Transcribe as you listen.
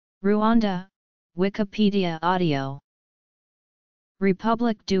Rwanda, Wikipedia audio.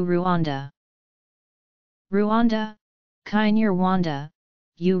 Republique du Rwanda. Rwanda, Kinyarwanda,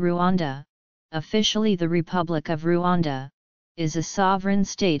 U Rwanda, officially the Republic of Rwanda, is a sovereign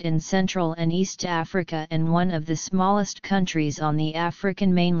state in Central and East Africa and one of the smallest countries on the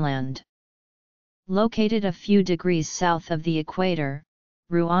African mainland. Located a few degrees south of the equator,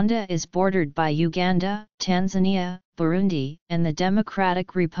 Rwanda is bordered by Uganda, Tanzania, Burundi, and the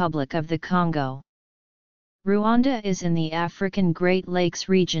Democratic Republic of the Congo. Rwanda is in the African Great Lakes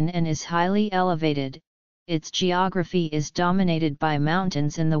region and is highly elevated. Its geography is dominated by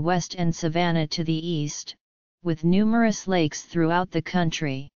mountains in the west and savanna to the east, with numerous lakes throughout the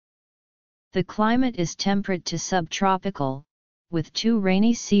country. The climate is temperate to subtropical, with 2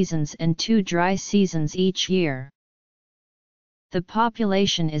 rainy seasons and 2 dry seasons each year. The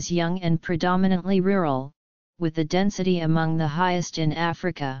population is young and predominantly rural, with the density among the highest in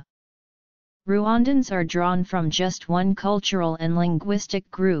Africa. Rwandans are drawn from just one cultural and linguistic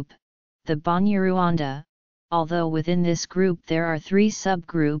group, the Banyarwanda, although within this group there are 3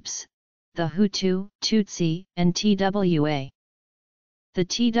 subgroups, the Hutu, Tutsi, and Twa. The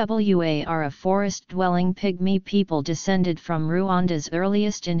Twa are a forest-dwelling pygmy people descended from Rwanda's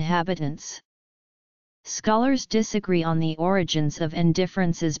earliest inhabitants. Scholars disagree on the origins of and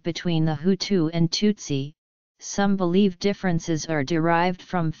differences between the Hutu and Tutsi. Some believe differences are derived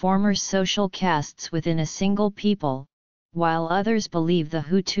from former social castes within a single people, while others believe the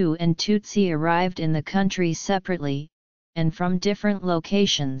Hutu and Tutsi arrived in the country separately, and from different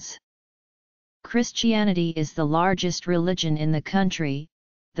locations. Christianity is the largest religion in the country.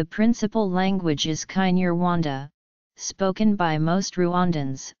 The principal language is Kinyarwanda, spoken by most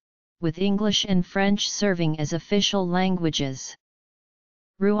Rwandans, with English and French serving as official languages.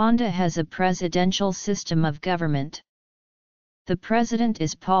 Rwanda has a presidential system of government. The president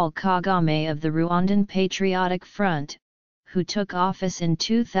is Paul Kagame of the Rwandan Patriotic Front, who took office in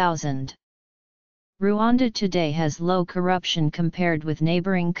 2000. Rwanda today has low corruption compared with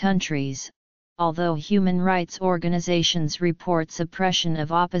neighboring countries, although human rights organizations report suppression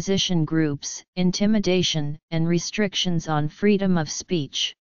of opposition groups, intimidation, and restrictions on freedom of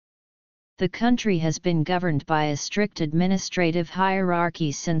speech. The country has been governed by a strict administrative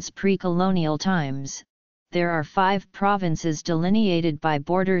hierarchy since pre-colonial times. There are 5 provinces delineated by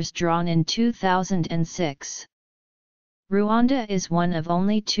borders drawn in 2006. Rwanda is one of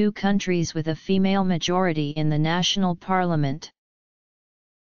only 2 countries with a female majority in the national parliament.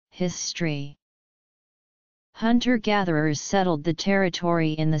 History. Hunter-gatherers settled the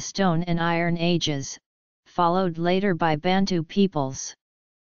territory in the Stone and Iron Ages, followed later by Bantu peoples.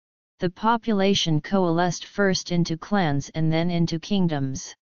 The population coalesced first into clans and then into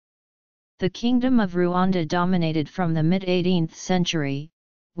kingdoms. The Kingdom of Rwanda dominated from the mid-18th century,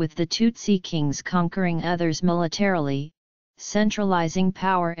 with the Tutsi kings conquering others militarily, centralizing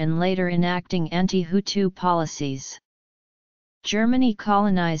power and later enacting anti-Hutu policies. Germany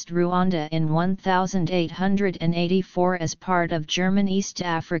colonized Rwanda in 1884 as part of German East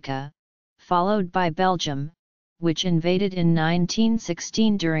Africa, followed by Belgium, which invaded in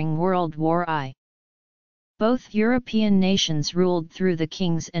 1916 during World War I. Both European nations ruled through the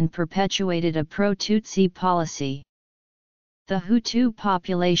kings and perpetuated a pro-Tutsi policy. The Hutu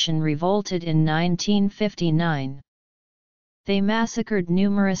population revolted in 1959. They massacred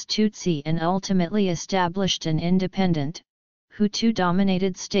numerous Tutsi and ultimately established an independent,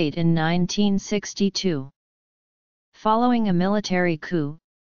 Hutu-dominated state in 1962. Following a military coup,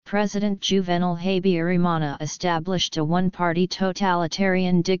 President Juvenal Habyarimana established a one-party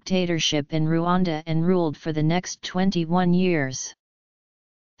totalitarian dictatorship in Rwanda and ruled for the next 21 years.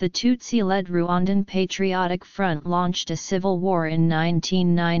 The Tutsi-led Rwandan Patriotic Front launched a civil war in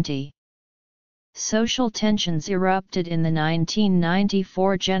 1990. Social tensions erupted in the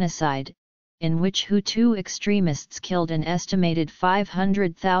 1994 genocide, in which Hutu extremists killed an estimated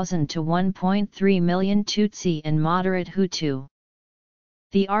 500,000 to 1.3 million Tutsi and moderate Hutu.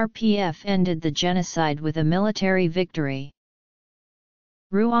 The RPF ended the genocide with a military victory.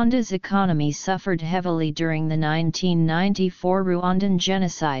 Rwanda's economy suffered heavily during the 1994 Rwandan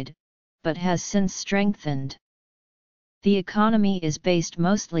genocide, but has since strengthened. The economy is based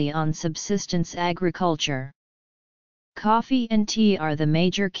mostly on subsistence agriculture. Coffee and tea are the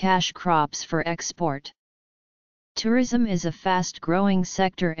major cash crops for export. Tourism is a fast-growing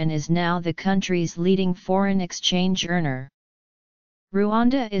sector and is now the country's leading foreign exchange earner.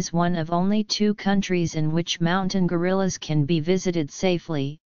 Rwanda is one of only 2 countries in which mountain gorillas can be visited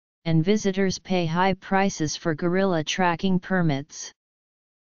safely, and visitors pay high prices for gorilla tracking permits.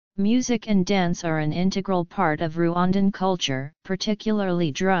 Music and dance are an integral part of Rwandan culture, particularly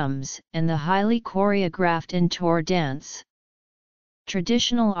drums, and the highly choreographed Intore dance.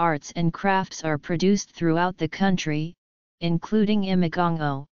 Traditional arts and crafts are produced throughout the country, including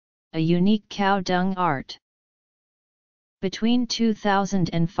imigongo, a unique cow dung art. Between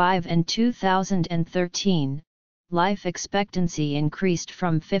 2005 and 2013, life expectancy increased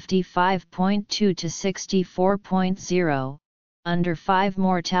from 55.2 to 64.0, under 5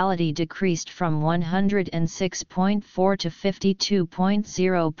 mortality decreased from 106.4 to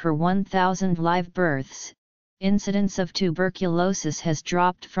 52.0 per 1,000 live births. Incidence of tuberculosis has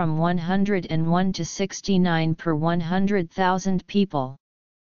dropped from 101 to 69 per 100,000 people.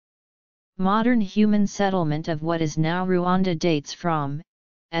 Modern human settlement of what is now Rwanda dates from,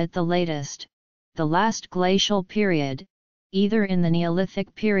 at the latest, the last glacial period, either in the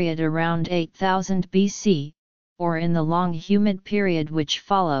Neolithic period around 8000 BC, or in the long humid period which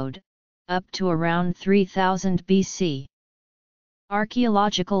followed, up to around 3000 BC.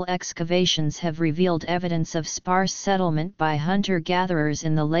 Archaeological excavations have revealed evidence of sparse settlement by hunter-gatherers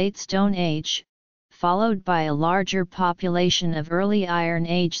in the Late Stone Age, followed by a larger population of early Iron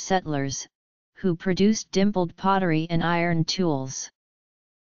Age settlers, who produced dimpled pottery and iron tools.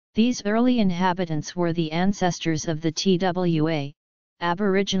 These early inhabitants were the ancestors of the Twa,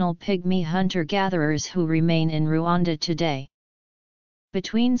 Aboriginal Pygmy hunter-gatherers who remain in Rwanda today.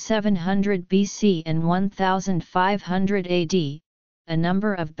 Between 700 BC and 1500 AD, a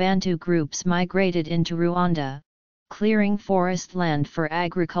number of Bantu groups migrated into Rwanda, clearing forest land for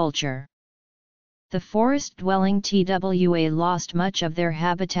agriculture. The forest-dwelling Twa lost much of their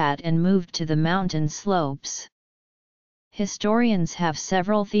habitat and moved to the mountain slopes. Historians have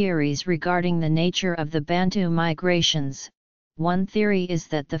several theories regarding the nature of the Bantu migrations. One theory is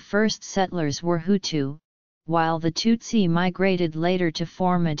that the first settlers were Hutu, while the Tutsi migrated later to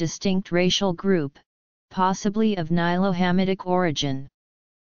form a distinct racial group, possibly of Nilo-Hamitic origin.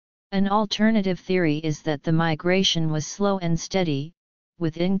 An alternative theory is that the migration was slow and steady,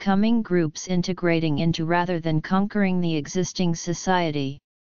 with incoming groups integrating into rather than conquering the existing society.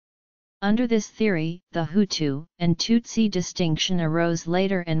 Under this theory, the Hutu and Tutsi distinction arose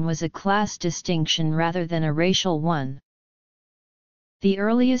later and was a class distinction rather than a racial one. The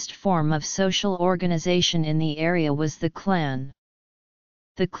earliest form of social organization in the area was the clan.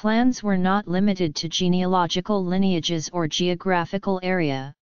 The clans were not limited to genealogical lineages or geographical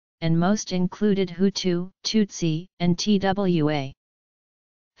area, and most included Hutu, Tutsi, and Twa.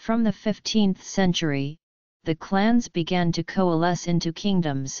 From the 15th century, the clans began to coalesce into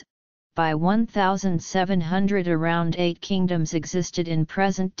kingdoms. By 1700 around 8 kingdoms existed in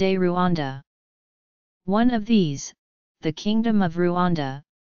present-day Rwanda. One of these, the Kingdom of Rwanda,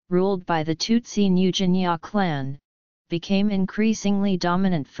 ruled by the Tutsi Nyuginya clan, became increasingly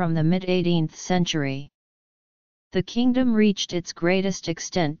dominant from the mid-18th century. The kingdom reached its greatest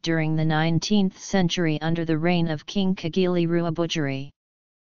extent during the 19th century under the reign of King Kigeli Rwabugiri.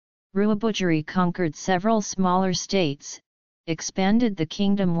 Rwabugiri conquered several smaller states, expanded the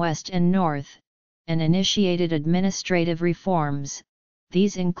kingdom west and north, and initiated administrative reforms.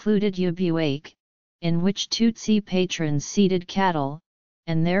 These included Ubuake, in which Tutsi patrons ceded cattle,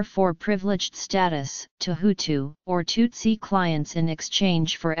 and therefore privileged status, to Hutu or Tutsi clients in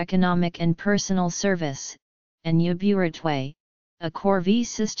exchange for economic and personal service, and Uburatwe, a corvée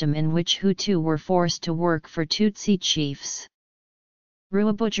system in which Hutu were forced to work for Tutsi chiefs.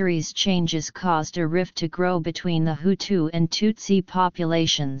 Rwabugiri's changes caused a rift to grow between the Hutu and Tutsi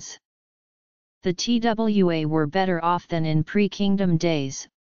populations. The Twa were better off than in pre-kingdom days,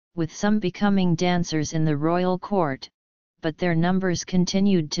 with some becoming dancers in the royal court, but their numbers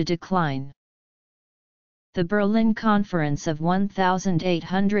continued to decline. The Berlin Conference of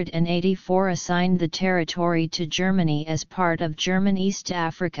 1884 assigned the territory to Germany as part of German East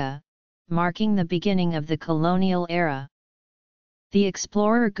Africa, marking the beginning of the colonial era. The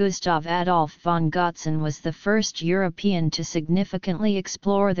explorer Gustav Adolf von Gotzen was the first European to significantly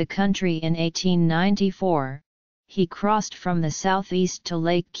explore the country in 1894. He crossed from the southeast to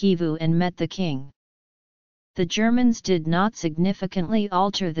Lake Kivu and met the king. The Germans did not significantly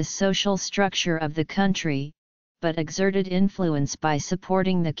alter the social structure of the country, but exerted influence by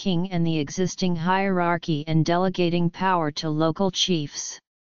supporting the king and the existing hierarchy and delegating power to local chiefs.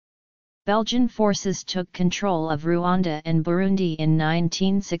 Belgian forces took control of Rwanda and Burundi in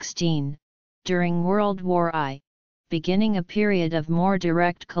 1916, during World War I, beginning a period of more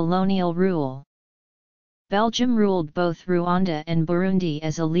direct colonial rule. Belgium ruled both Rwanda and Burundi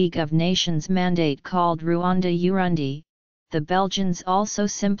as a League of Nations mandate called Rwanda-Urundi. The Belgians also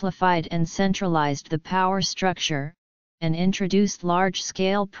simplified and centralized the power structure, and introduced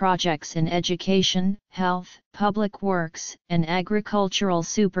large-scale projects in education, health, public works, and agricultural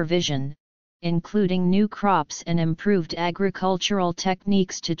supervision, including new crops and improved agricultural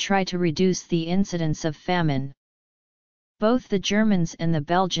techniques to try to reduce the incidence of famine. Both the Germans and the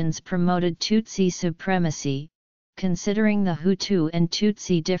Belgians promoted Tutsi supremacy, considering the Hutu and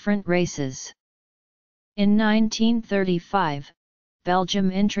Tutsi different races. In 1935, Belgium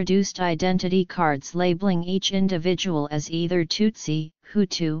introduced identity cards labeling each individual as either Tutsi,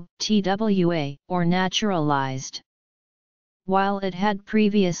 Hutu, TWA, or naturalized. While it had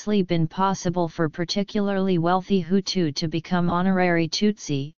previously been possible for particularly wealthy Hutu to become honorary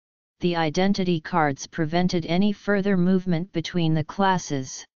Tutsi, the identity cards prevented any further movement between the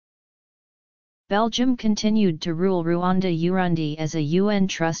classes. Belgium continued to rule Rwanda-Urundi as a UN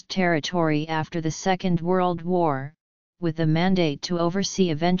Trust territory after the Second World War, with a mandate to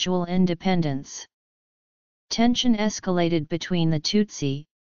oversee eventual independence. Tension escalated between the Tutsi,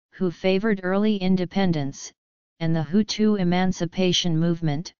 who favored early independence, and the Hutu emancipation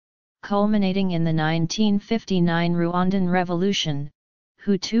movement, culminating in the 1959 Rwandan Revolution.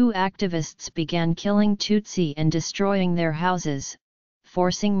 Hutu activists began killing Tutsi and destroying their houses,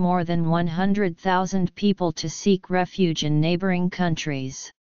 forcing more than 100,000 people to seek refuge in neighboring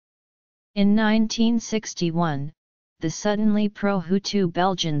countries. In 1961, the suddenly pro-Hutu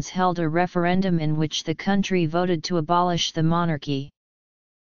Belgians held a referendum in which the country voted to abolish the monarchy.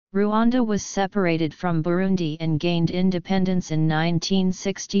 Rwanda was separated from Burundi and gained independence in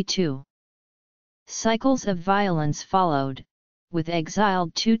 1962. Cycles of violence followed, with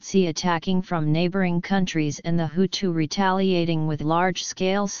exiled Tutsi attacking from neighboring countries and the Hutu retaliating with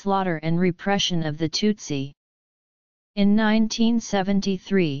large-scale slaughter and repression of the Tutsi. In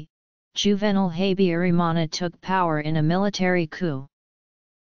 1973, Juvenal Habyarimana took power in a military coup.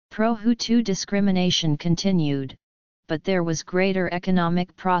 Pro-Hutu discrimination continued, but there was greater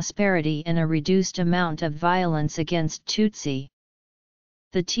economic prosperity and a reduced amount of violence against Tutsi.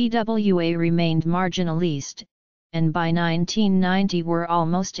 The TWA remained marginalist, and by 1990 were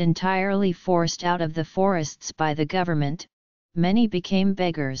almost entirely forced out of the forests by the government. Many became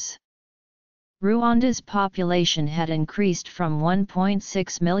beggars. Rwanda's population had increased from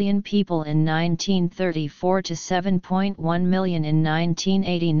 1.6 million people in 1934 to 7.1 million in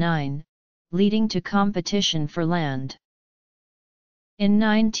 1989, leading to competition for land. In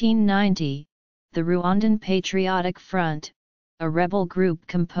 1990, the Rwandan Patriotic Front, a rebel group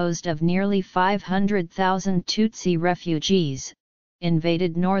composed of nearly 500,000 Tutsi refugees,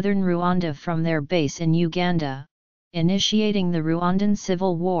 invaded northern Rwanda from their base in Uganda, initiating the Rwandan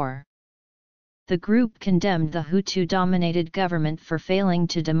Civil War. The group condemned the Hutu-dominated government for failing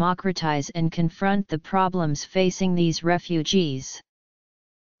to democratize and confront the problems facing these refugees.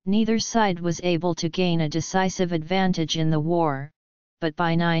 Neither side was able to gain a decisive advantage in the war, but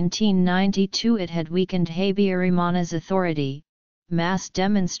by 1992 it had weakened Habyarimana's authority. Mass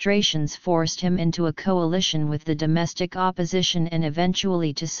demonstrations forced him into a coalition with the domestic opposition and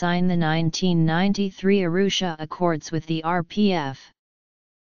eventually to sign the 1993 Arusha Accords with the RPF.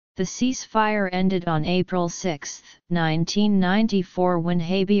 The ceasefire ended on April 6, 1994 when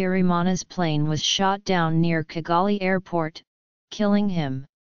Habyarimana's plane was shot down near Kigali Airport, killing him.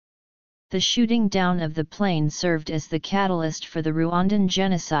 The shooting down of the plane served as the catalyst for the Rwandan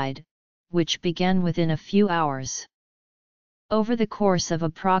genocide, which began within a few hours. Over the course of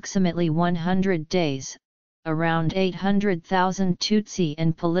approximately 100 days, around 800,000 Tutsi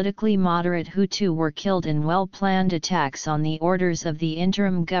and politically moderate Hutu were killed in well-planned attacks on the orders of the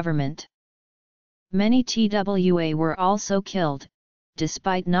interim government. Many TWA were also killed,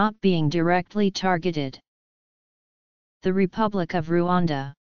 despite not being directly targeted. The Republic of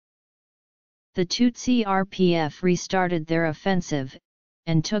Rwanda. The Tutsi RPF restarted their offensive,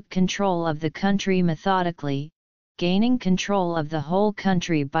 and took control of the country methodically, gaining control of the whole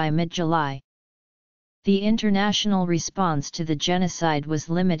country by mid-July. The international response to the genocide was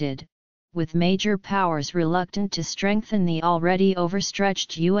limited, with major powers reluctant to strengthen the already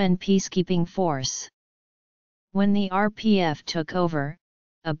overstretched UN peacekeeping force. When the RPF took over,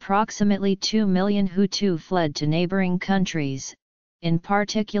 approximately 2 million Hutu fled to neighboring countries, in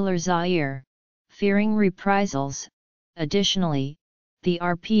particular Zaire, fearing reprisals. Additionally, the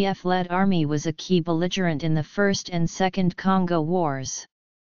RPF-led army was a key belligerent in the First and Second Congo Wars.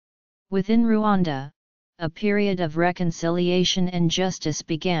 Within Rwanda, a period of reconciliation and justice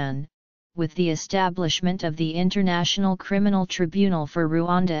began, with the establishment of the International Criminal Tribunal for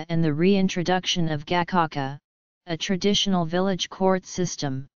Rwanda and the reintroduction of Gacaca, a traditional village court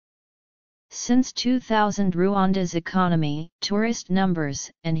system. Since 2000, Rwanda's economy, tourist numbers,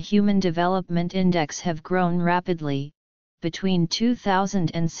 and Human Development Index have grown rapidly, Between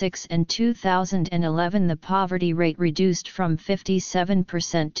 2006 and 2011, the poverty rate reduced from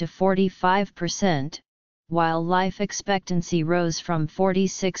 57% to 45%, while life expectancy rose from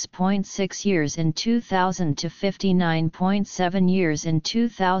 46.6 years in 2000 to 59.7 years in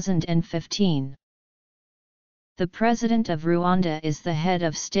 2015. The President of Rwanda is the head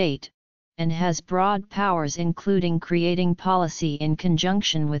of state, and has broad powers including creating policy in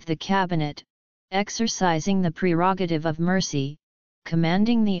conjunction with the cabinet, exercising the prerogative of mercy,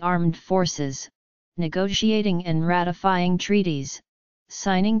 commanding the armed forces, negotiating and ratifying treaties,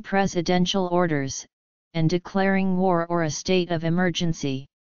 signing presidential orders, and declaring war or a state of emergency.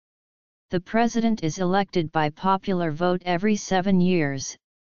 The President is elected by popular vote every 7 years,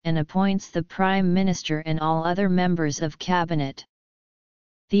 and appoints the Prime Minister and all other members of cabinet.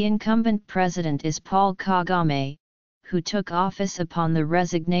 The incumbent President is Paul Kagame, who took office upon the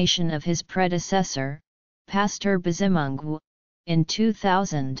resignation of his predecessor, Pastor Bizimungu, in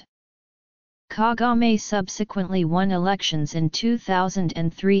 2000. Kagame subsequently won elections in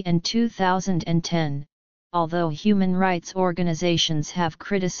 2003 and 2010, although human rights organizations have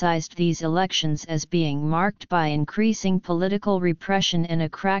criticized these elections as being marked by increasing political repression and a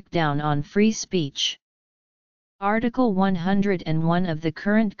crackdown on free speech. Article 101 of the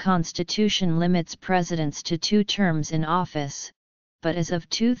current constitution limits presidents to 2 terms in office, but as of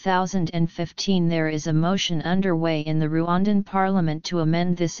 2015 there is a motion underway in the Rwandan parliament to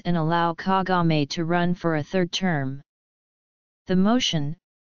amend this and allow Kagame to run for a 3rd term. The motion,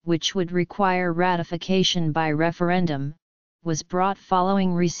 which would require ratification by referendum, was brought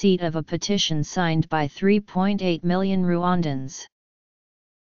following receipt of a petition signed by 3.8 million Rwandans.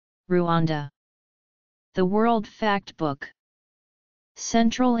 Rwanda. The World Factbook.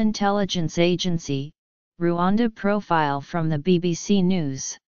 Central Intelligence Agency, Rwanda profile from the BBC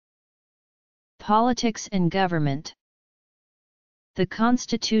News. Politics and Government. The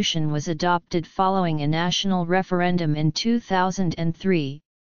Constitution was adopted following a national referendum in 2003,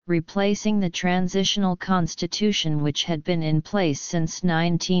 replacing the transitional constitution which had been in place since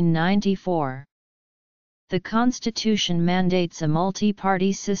 1994. The Constitution mandates a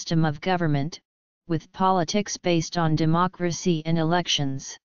multi-party system of government, with politics based on democracy and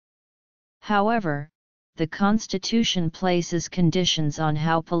elections. However, the Constitution places conditions on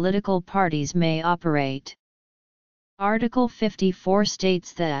how political parties may operate. Article 54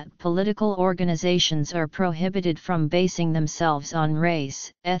 states that political organizations are prohibited from basing themselves on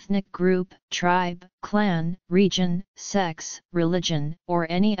race, ethnic group, tribe, clan, region, sex, religion,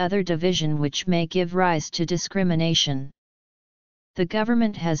 or any other division which may give rise to discrimination. The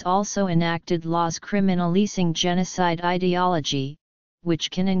government has also enacted laws criminalizing genocide ideology,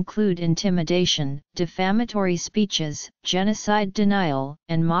 which can include intimidation, defamatory speeches, genocide denial,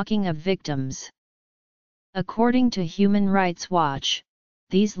 and mocking of victims. According to Human Rights Watch,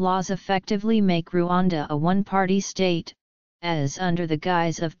 these laws effectively make Rwanda a one-party state, as under the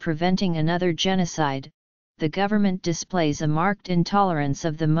guise of preventing another genocide, the government displays a marked intolerance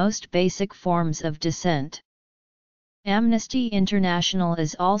of the most basic forms of dissent. Amnesty International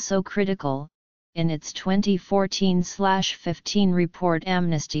is also critical. In its 2014/15 report,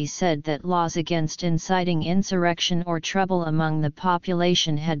 Amnesty said that laws against inciting insurrection or trouble among the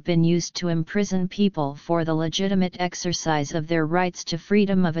population had been used to imprison people for the legitimate exercise of their rights to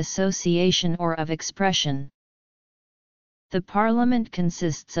freedom of association or of expression. The parliament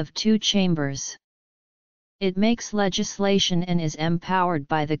consists of 2 chambers. It makes legislation and is empowered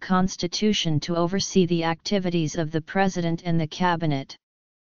by the Constitution to oversee the activities of the President and the Cabinet.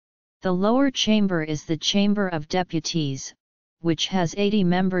 The lower chamber is the Chamber of Deputies, which has 80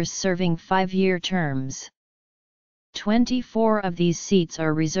 members serving 5-year terms. 24 of these seats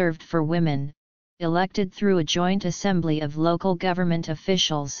are reserved for women, elected through a joint assembly of local government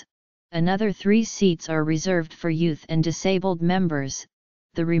officials. Another 3 seats are reserved for youth and disabled members.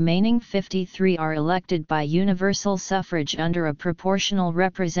 The remaining 53 are elected by universal suffrage under a proportional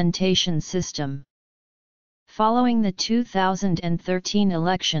representation system. Following the 2013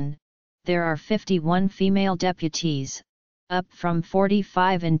 election, there are 51 female deputies, up from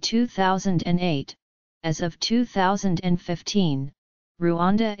 45 in 2008. As of 2015,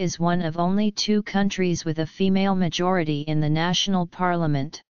 Rwanda is one of only 2 countries with a female majority in the national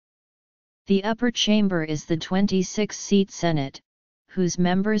parliament. The upper chamber is the 26-seat Senate, whose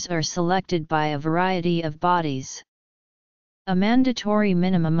members are selected by a variety of bodies. A mandatory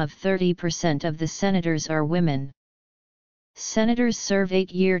minimum of 30% of the senators are women. Senators serve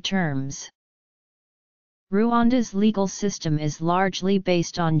 8-year terms. Rwanda's legal system is largely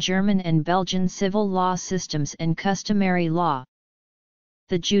based on German and Belgian civil law systems and customary law.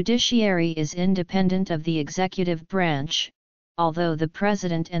 The judiciary is independent of the executive branch, although the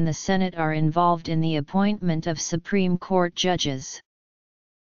President and the Senate are involved in the appointment of Supreme Court judges.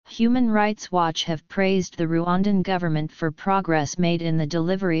 Human Rights Watch have praised the Rwandan government for progress made in the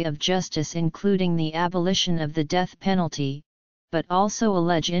delivery of justice, including the abolition of the death penalty, but also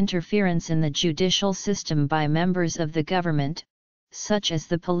allege interference in the judicial system by members of the government, such as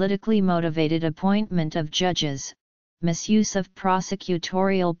the politically motivated appointment of judges, misuse of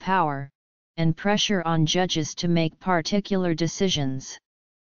prosecutorial power, and pressure on judges to make particular decisions.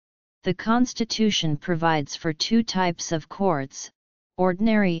 The Constitution provides for two types of courts: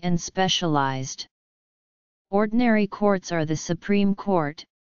 ordinary and specialized. Ordinary courts are the Supreme Court,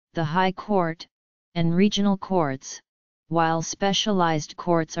 the High Court, and regional courts, while specialized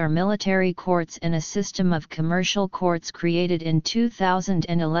courts are military courts and a system of commercial courts created in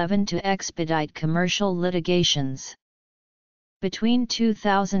 2011 to expedite commercial litigations. Between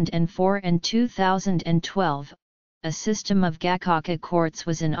 2004 and 2012, a system of Gacaca courts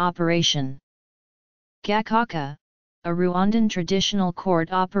was in operation. Gacaca, a Rwandan traditional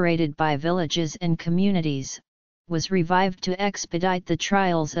court operated by villages and communities, was revived to expedite the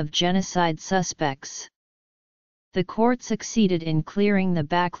trials of genocide suspects. The court succeeded in clearing the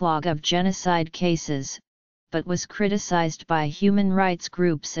backlog of genocide cases, but was criticized by human rights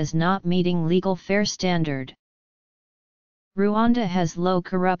groups as not meeting legal fair standard. Rwanda has low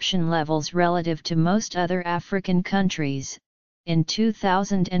corruption levels relative to most other African countries. In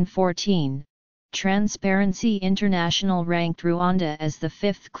 2014, Transparency International ranked Rwanda as the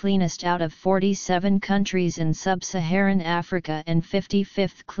 5th cleanest out of 47 countries in sub-Saharan Africa and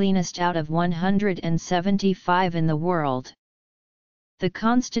 55th cleanest out of 175 in the world. The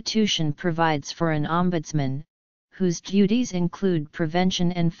Constitution provides for an ombudsman, whose duties include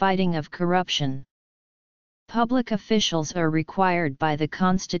prevention and fighting of corruption. Public officials are required by the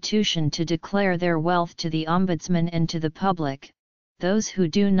Constitution to declare their wealth to the Ombudsman and to the public. Those who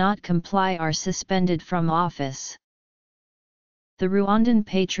do not comply are suspended from office. The Rwandan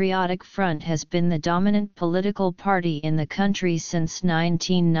Patriotic Front has been the dominant political party in the country since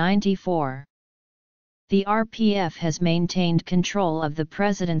 1994. The RPF has maintained control of the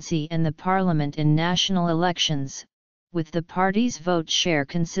presidency and the parliament in national elections, with the party's vote share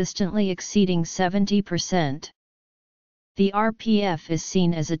consistently exceeding 70%. The RPF is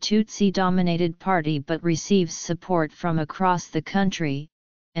seen as a Tutsi-dominated party but receives support from across the country,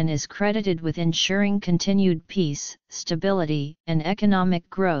 and is credited with ensuring continued peace, stability, and economic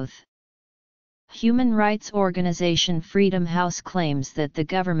growth. Human rights organization Freedom House claims that the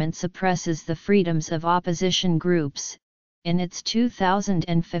government suppresses the freedoms of opposition groups. In its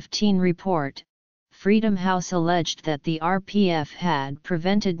 2015 report, Freedom House alleged that the RPF had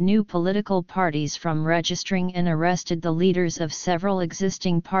prevented new political parties from registering and arrested the leaders of several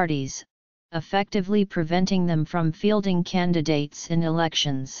existing parties, effectively preventing them from fielding candidates in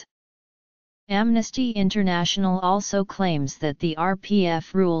elections. Amnesty International also claims that the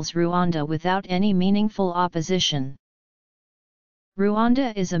RPF rules Rwanda without any meaningful opposition.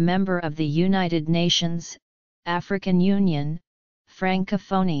 Rwanda is a member of the United Nations, African Union,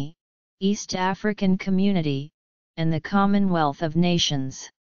 Francophonie, East African Community, and the Commonwealth of Nations.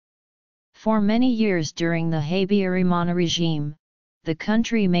 For many years during the Habyarimana regime, the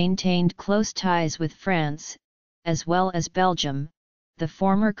country maintained close ties with France, as well as Belgium, the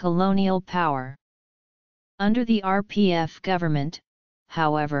former colonial power. Under the RPF government,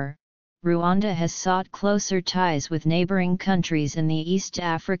 however, Rwanda has sought closer ties with neighboring countries in the East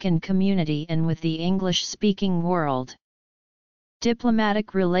African Community and with the English-speaking world.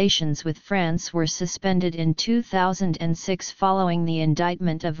 Diplomatic relations with France were suspended in 2006 following the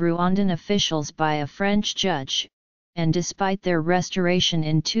indictment of Rwandan officials by a French judge, and despite their restoration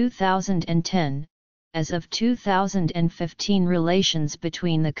in 2010, as of 2015 relations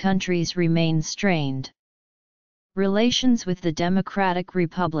between the countries remain strained. Relations with the Democratic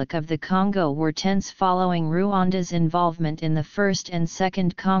Republic of the Congo were tense following Rwanda's involvement in the First and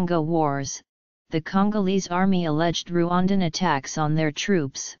Second Congo Wars. The Congolese army alleged Rwandan attacks on their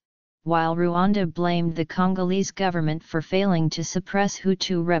troops, while Rwanda blamed the Congolese government for failing to suppress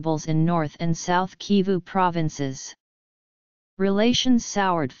Hutu rebels in North and South Kivu provinces. Relations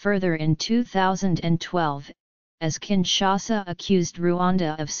soured further in 2012, as Kinshasa accused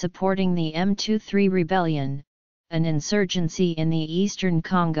Rwanda of supporting the M23 rebellion, an insurgency in the eastern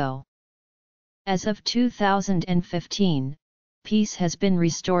Congo. As of 2015, peace has been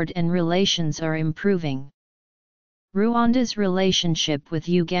restored and relations are improving. Rwanda's relationship with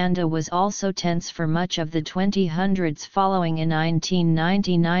Uganda was also tense for much of the 2000s following a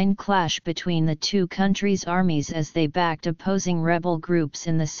 1999 clash between the two countries' armies as they backed opposing rebel groups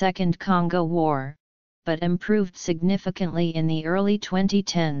in the Second Congo War, but improved significantly in the early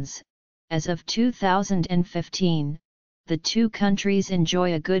 2010s. As of 2015, the two countries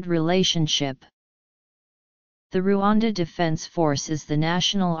enjoy a good relationship. The Rwanda Defense Force is the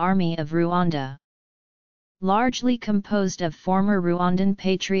national army of Rwanda. Largely composed of former Rwandan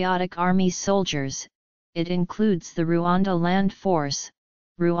Patriotic Army soldiers, it includes the Rwanda Land Force,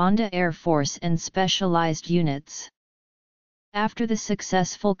 Rwanda Air Force and specialized units. After the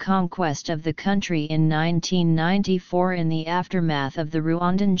successful conquest of the country in 1994 in the aftermath of the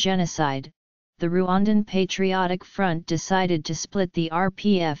Rwandan genocide, the Rwandan Patriotic Front decided to split the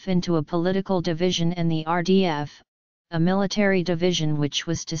RPF into a political division and the RDF, a military division which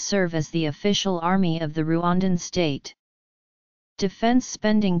was to serve as the official army of the Rwandan state. Defense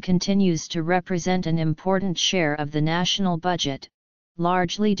spending continues to represent an important share of the national budget,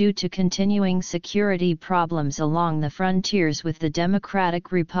 largely due to continuing security problems along the frontiers with the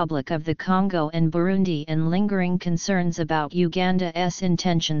Democratic Republic of the Congo and Burundi and lingering concerns about Uganda's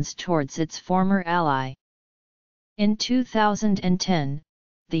intentions towards its former ally. In 2010,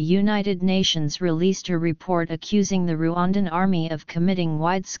 the United Nations released a report accusing the Rwandan army of committing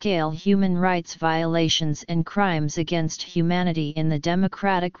wide-scale human rights violations and crimes against humanity in the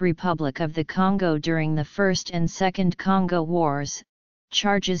Democratic Republic of the Congo during the First and Second Congo Wars,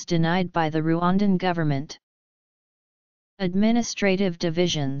 charges denied by the Rwandan government. Administrative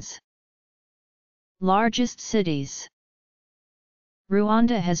divisions. Largest cities.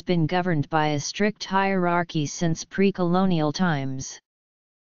 Rwanda has been governed by a strict hierarchy since pre-colonial times.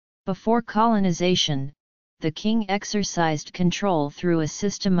 Before colonization, the king exercised control through a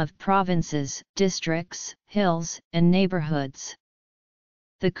system of provinces, districts, hills, and neighborhoods.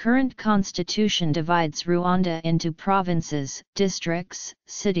 The current constitution divides Rwanda into provinces, districts,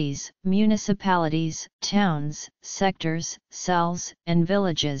 cities, municipalities, towns, sectors, cells, and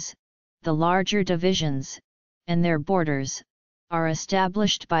villages. The larger divisions, and their borders, are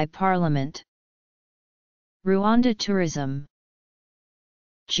established by parliament. Rwanda tourism.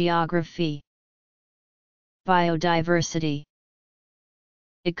 Geography. Biodiversity.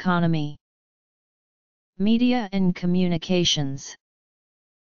 Economy. Media and communications.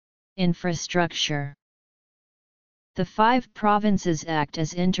 Infrastructure. The 5 provinces act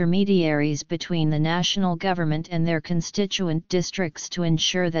as intermediaries between the national government and their constituent districts to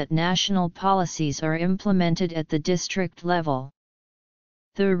ensure that national policies are implemented at the district level.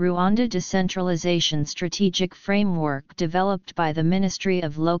 The Rwanda Decentralization Strategic Framework developed by the Ministry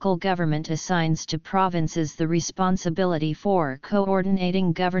of Local Government assigns to provinces the responsibility for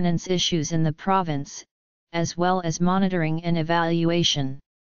coordinating governance issues in the province, as well as monitoring and evaluation.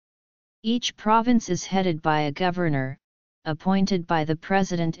 Each province is headed by a governor, appointed by the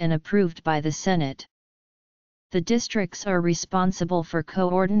President and approved by the Senate. The districts are responsible for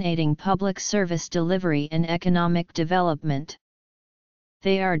coordinating public service delivery and economic development.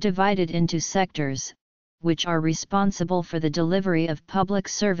 They are divided into sectors, which are responsible for the delivery of public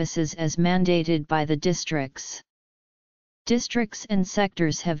services as mandated by the districts. Districts and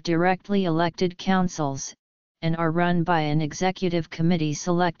sectors have directly elected councils, and are run by an executive committee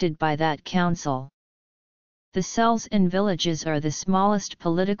selected by that council. The cells and villages are the smallest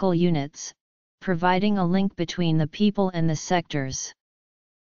political units, providing a link between the people and the sectors.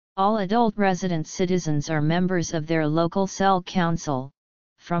 All adult resident citizens are members of their local cell council,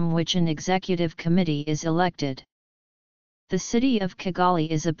 from which an executive committee is elected. The city of Kigali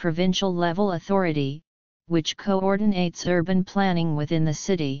is a provincial-level authority, which coordinates urban planning within the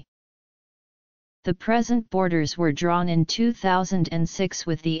city. The present borders were drawn in 2006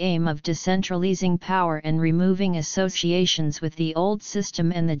 with the aim of decentralizing power and removing associations with the old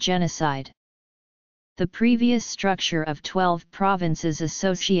system and the genocide. The previous structure of 12 provinces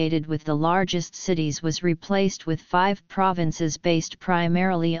associated with the largest cities was replaced with 5 provinces based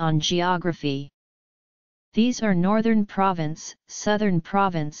primarily on geography. These are Northern Province, Southern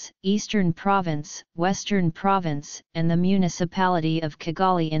Province, Eastern Province, Western Province, and the municipality of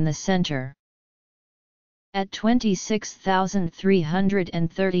Kigali in the center. At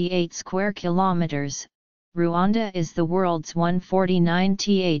 26,338 square kilometers, Rwanda is the world's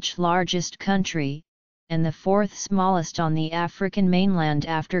 149th largest country, and the 4th smallest on the African mainland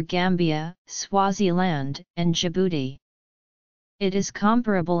after Gambia, Swaziland, and Djibouti. It is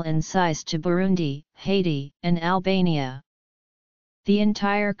comparable in size to Burundi, Haiti, and Albania. The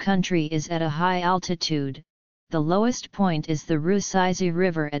entire country is at a high altitude, The lowest point is the Rusizi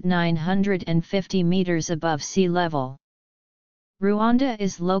River at 950 meters above sea level. Rwanda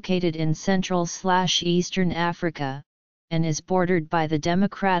is located in central/eastern Africa, and is bordered by the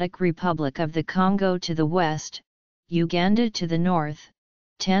Democratic Republic of the Congo to the west, Uganda to the north,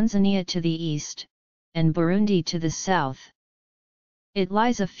 Tanzania to the east, and Burundi to the south. It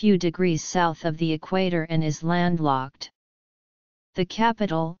lies a few degrees south of the equator and is landlocked. The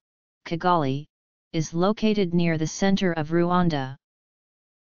capital, Kigali, is located near the center of Rwanda.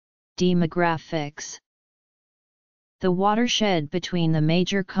 Demographics. The watershed between the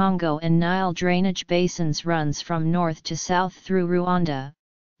major Congo and Nile drainage basins runs from north to south through Rwanda,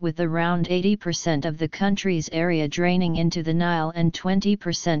 with around 80% of the country's area draining into the Nile and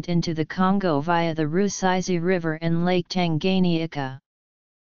 20% into the Congo via the Rusizi River and Lake Tanganyika.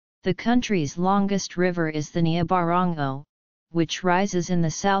 The country's longest river is the Nyabarongo, which rises in the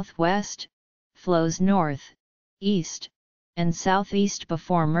southwest, flows north, east, and southeast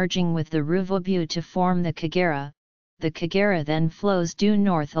before merging with the Ruvubu to form the Kagera. The Kagera then flows due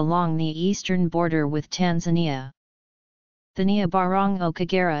north along the eastern border with Tanzania. The Nyabarongo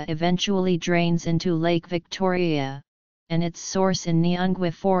Kagera eventually drains into Lake Victoria, and its source in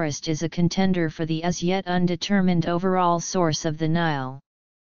Nyungwe Forest is a contender for the as yet undetermined overall source of the Nile.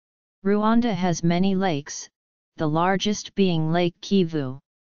 Rwanda has many lakes, the largest being Lake Kivu.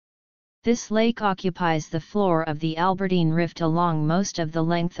 This lake occupies the floor of the Albertine Rift along most of the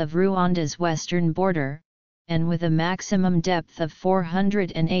length of Rwanda's western border, and with a maximum depth of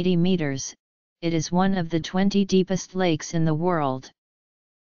 480 meters, it is one of the 20 deepest lakes in the world.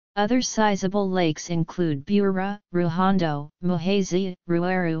 Other sizable lakes include Bura, Ruhondo, Muhazi,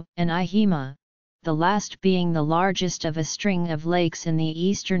 Rueru, and Ihima, the last being the largest of a string of lakes in the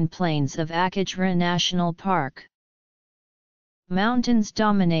eastern plains of Akagera National Park. Mountains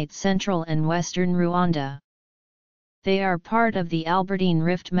dominate central and western Rwanda. They are part of the Albertine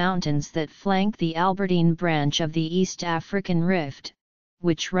Rift Mountains that flank the Albertine branch of the East African Rift,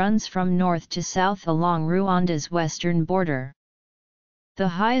 which runs from north to south along Rwanda's western border. The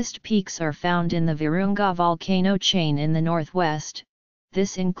highest peaks are found in the Virunga volcano chain in the northwest.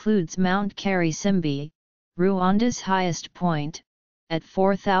 This includes Mount Karisimbi, Rwanda's highest point, at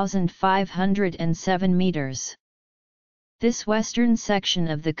 4,507 meters. This western section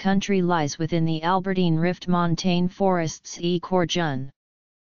of the country lies within the Albertine Rift montane forests ecoregion.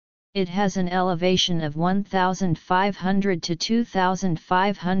 It has an elevation of 1,500 to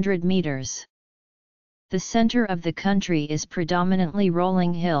 2,500 meters. The center of the country is predominantly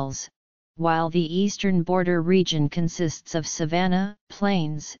rolling hills, while the eastern border region consists of savanna,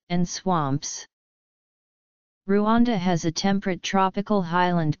 plains, and swamps. Rwanda has a temperate tropical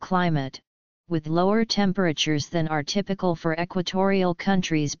highland climate, with lower temperatures than are typical for equatorial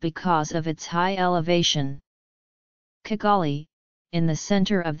countries because of its high elevation. Kigali, in the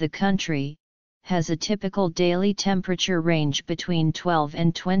center of the country, has a typical daily temperature range between 12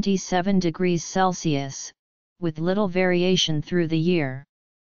 and 27 degrees Celsius, with little variation through the year.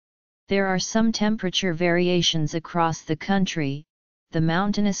 There are some temperature variations across the country. The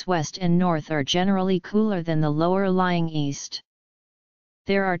mountainous west and north are generally cooler than the lower-lying east.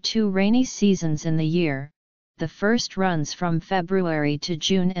 There are 2 rainy seasons in the year. The first runs from February to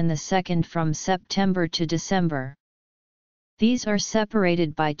June and the second from September to December. These are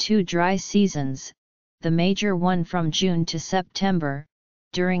separated by 2 dry seasons, the major one from June to September,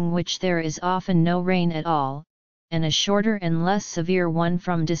 during which there is often no rain at all, and a shorter and less severe one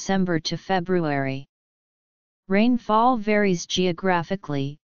from December to February. Rainfall varies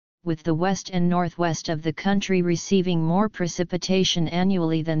geographically, with the west and northwest of the country receiving more precipitation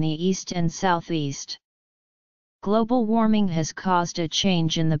annually than the east and southeast. Global warming has caused a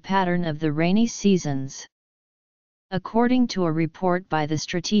change in the pattern of the rainy seasons. According to a report by the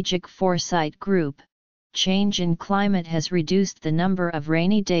Strategic Foresight Group, change in climate has reduced the number of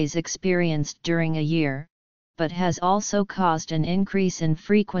rainy days experienced during a year, but has also caused an increase in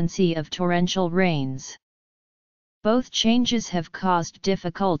frequency of torrential rains. Both changes have caused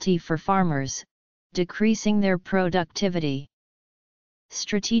difficulty for farmers, decreasing their productivity.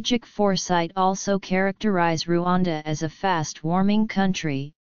 Strategic Foresight also characterize Rwanda as a fast-warming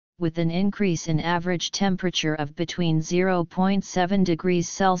country, with an increase in average temperature of between 0.7 degrees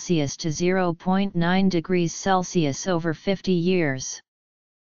Celsius to 0.9 degrees Celsius over 50 years.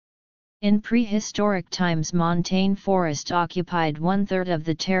 In prehistoric times, montane forest occupied 1/3 of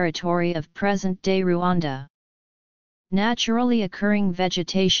the territory of present-day Rwanda. Naturally occurring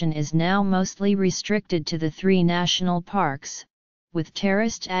vegetation is now mostly restricted to the 3 national parks, with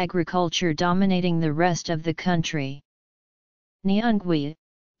terraced agriculture dominating the rest of the country. Nyungwe,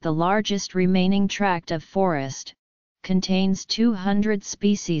 the largest remaining tract of forest, contains 200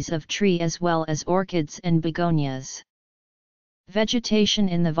 species of tree as well as orchids and begonias. Vegetation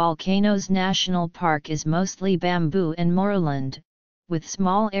in the Volcanoes National Park is mostly bamboo and moorland, with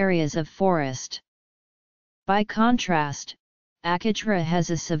small areas of forest. By contrast, Akajra has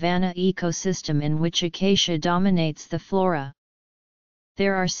a savanna ecosystem in which acacia dominates the flora.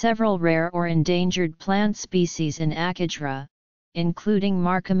 There are several rare or endangered plant species in Akajra, including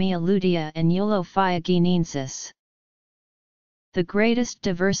Markham lutea and Eulophia guineensis. The greatest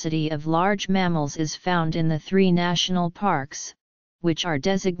diversity of large mammals is found in the 3 national parks, which are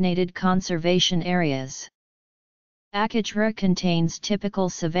designated conservation areas. Akajra contains typical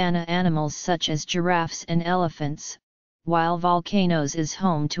savanna animals such as giraffes and elephants, while Volcanoes is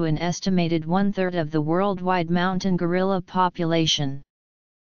home to an estimated 1/3 of the worldwide mountain gorilla population.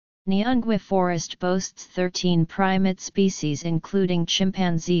 Nyungwe Forest boasts 13 primate species including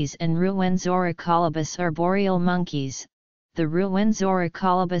chimpanzees and Rwenzoricolobus arboreal monkeys. The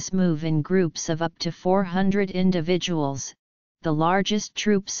Rwenzoricolobus move in groups of up to 400 individuals, the largest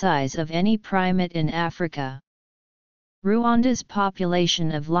troop size of any primate in Africa. Rwanda's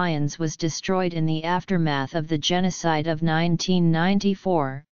population of lions was destroyed in the aftermath of the genocide of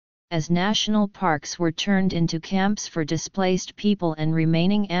 1994, as national parks were turned into camps for displaced people and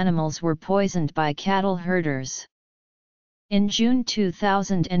remaining animals were poisoned by cattle herders. In June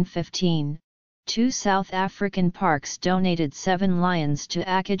 2015, 2 South African parks donated 7 lions to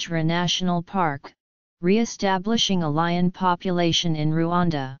Akajra National Park, re-establishing a lion population in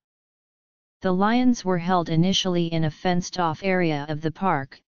Rwanda. The lions were held initially in a fenced-off area of the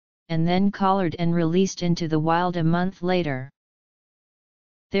park, and then collared and released into the wild a month later.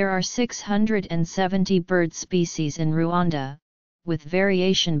 There are 670 bird species in Rwanda, with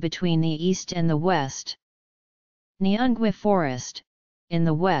variation between the east and the west. Nyungwe Forest, in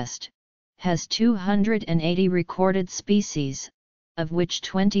the west, has 280 recorded species, of which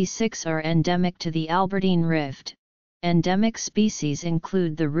 26 are endemic to the Albertine Rift. Endemic species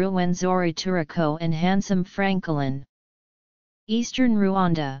include the Rwenzori turako and handsome francolin. Eastern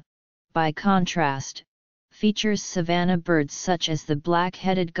Rwanda, by contrast, features savanna birds such as the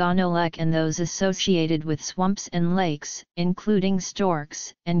black-headed gonolek and those associated with swamps and lakes, including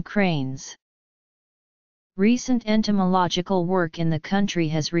storks and cranes. Recent entomological work in the country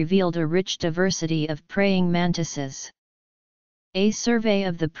has revealed a rich diversity of praying mantises. A survey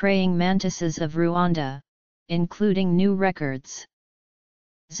of the praying mantises of Rwanda, including new records.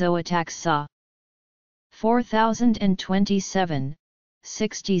 Zootaxa 4027,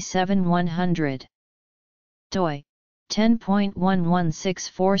 67-100. doi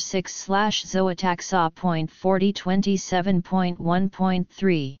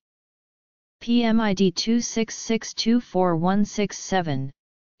 10.1164/Zootaxa.4027.1.3. PMID 2662417,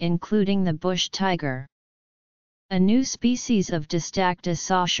 including the bush tiger. A new species of Distacta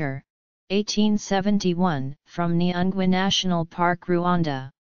saucher, 1871, from Nyungwe National Park, Rwanda.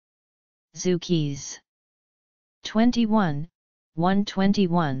 Zookeys 21,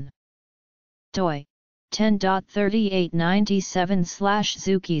 121. doi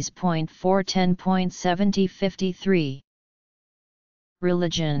 10.3897/Zookeys.410.7053.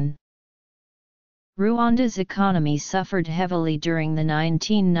 Religion. Rwanda's economy suffered heavily during the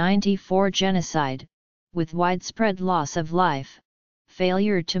 1994 genocide, with widespread loss of life,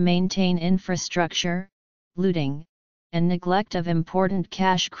 failure to maintain infrastructure, looting, and neglect of important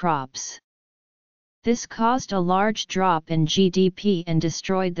cash crops. This caused a large drop in GDP and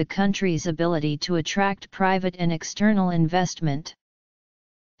destroyed the country's ability to attract private and external investment.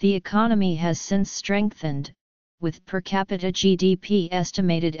 The economy has since strengthened, with per capita GDP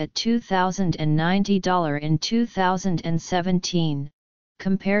estimated at $2,090 in 2017,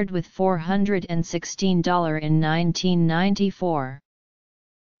 compared with $416 in 1994.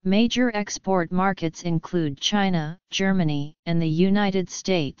 Major export markets include China, Germany, and the United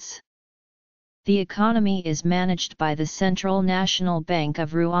States. The economy is managed by the Central National Bank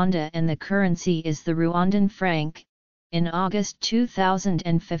of Rwanda and the currency is the Rwandan franc. In August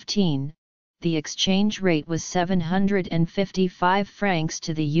 2015, the exchange rate was 755 francs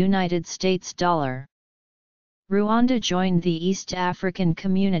to the United States dollar. Rwanda joined the East African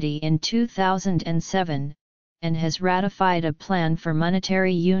Community in 2007, and has ratified a plan for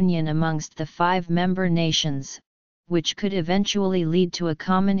monetary union amongst the 5 member nations, which could eventually lead to a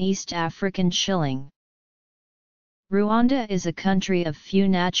common East African shilling. Rwanda is a country of few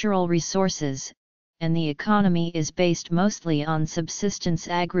natural resources, and the economy is based mostly on subsistence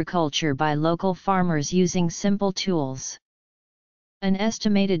agriculture by local farmers using simple tools. An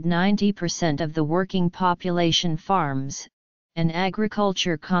estimated 90% of the working population farms, and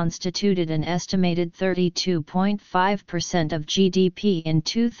agriculture constituted an estimated 32.5% of GDP in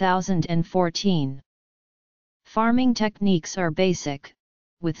 2014. Farming techniques are basic,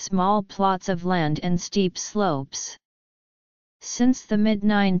 with small plots of land and steep slopes. Since the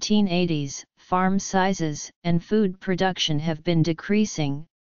mid-1980s, farm sizes and food production have been decreasing,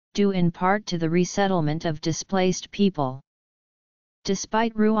 due in part to the resettlement of displaced people.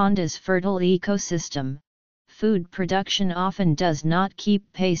 Despite Rwanda's fertile ecosystem, food production often does not keep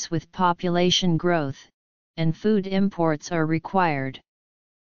pace with population growth, and food imports are required.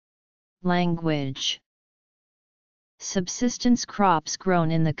 Language. Subsistence crops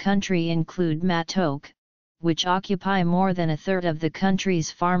grown in the country include matoke, which occupy more than a third of the country's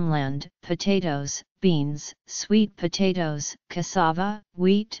farmland, potatoes, beans, sweet potatoes, cassava,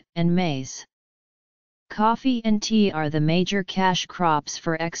 wheat, and maize. Coffee and tea are the major cash crops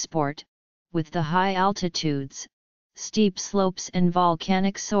for export, with the high altitudes, steep slopes and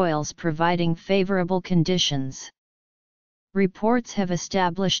volcanic soils providing favorable conditions. Reports have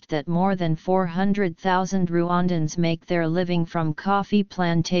established that more than 400,000 Rwandans make their living from coffee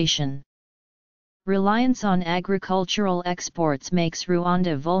plantation. Reliance on agricultural exports makes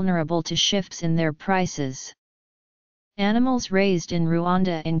Rwanda vulnerable to shifts in their prices. Animals raised in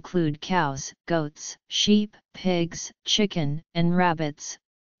Rwanda include cows, goats, sheep, pigs, chicken, and rabbits,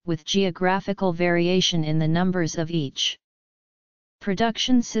 with geographical variation in the numbers of each.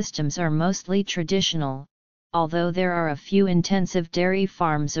 Production systems are mostly traditional, although there are a few intensive dairy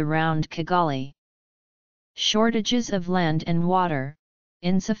farms around Kigali. Shortages of land and water,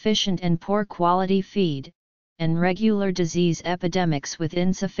 insufficient and poor quality feed, and regular disease epidemics with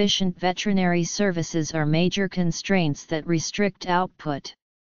insufficient veterinary services are major constraints that restrict output.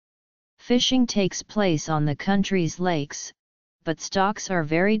 Fishing takes place on the country's lakes, but stocks are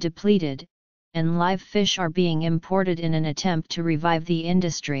very depleted, and live fish are being imported in an attempt to revive the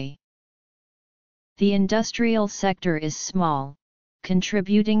industry. The industrial sector is small,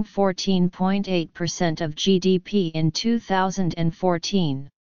 contributing 14.8% of GDP in 2014.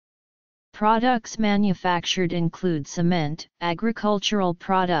 Products manufactured include cement, agricultural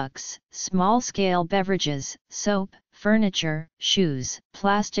products, small-scale beverages, soap, furniture, shoes,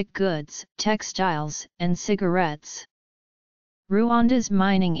 plastic goods, textiles, and cigarettes. Rwanda's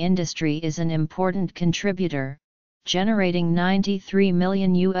mining industry is an important contributor, generating $93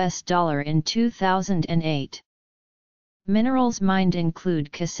 million in 2008. Minerals mined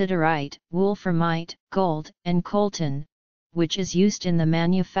include cassiterite, wolframite, gold, and coltan, which is used in the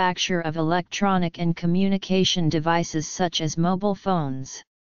manufacture of electronic and communication devices such as mobile phones.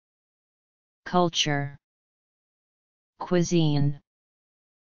 Culture. Cuisine.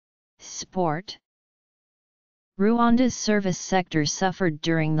 Sport. Rwanda's service sector suffered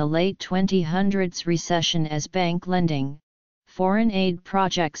during the late 2000s recession as bank lending, foreign aid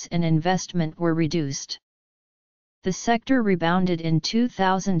projects and investment were reduced. The sector rebounded in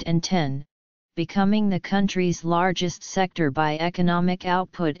 2010, becoming the country's largest sector by economic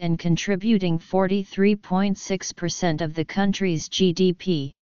output and contributing 43.6% of the country's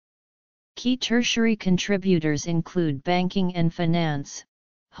GDP. Key tertiary contributors include banking and finance,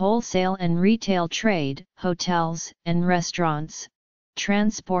 wholesale and retail trade, hotels and restaurants,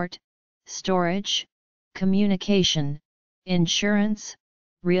 transport, storage, communication, insurance,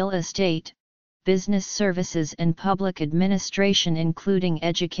 real estate, business services and public administration including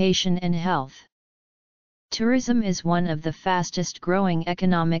education and health. Tourism is one of the fastest-growing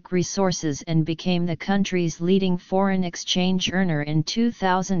economic resources and became the country's leading foreign exchange earner in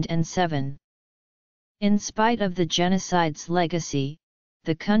 2007. In spite of the genocide's legacy,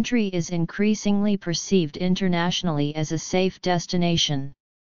 the country is increasingly perceived internationally as a safe destination.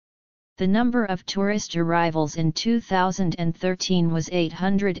 The number of tourist arrivals in 2013 was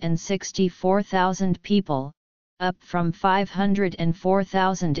 864,000 people, up from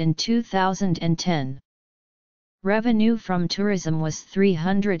 504,000 in 2010. Revenue from tourism was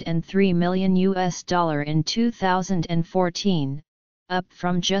 $303 million in 2014, up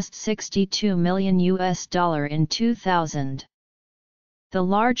from just $62 million in 2000. The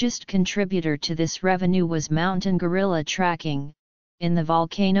largest contributor to this revenue was mountain gorilla tracking. In the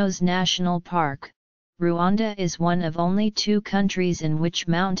Volcanoes National Park, Rwanda is one of only 2 countries in which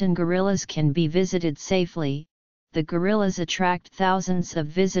mountain gorillas can be visited safely. The gorillas attract thousands of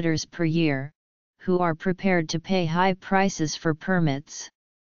visitors per year, who are prepared to pay high prices for permits.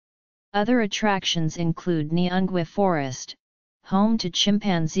 Other attractions include Nyungwe Forest, home to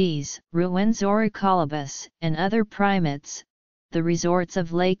chimpanzees, Rwenzori colobus, and other primates, the resorts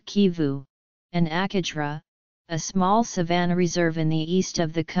of Lake Kivu, and Akajra, a small savanna reserve in the east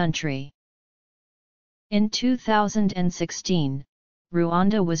of the country. In 2016,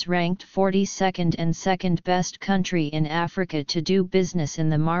 Rwanda was ranked 42nd and second best country in Africa to do business in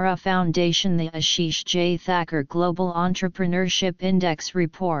the Mara Foundation the Ashish J. Thakur Global Entrepreneurship Index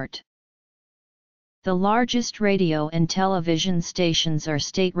report. The largest radio and television stations are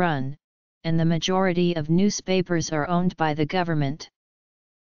state-run, and the majority of newspapers are owned by the government.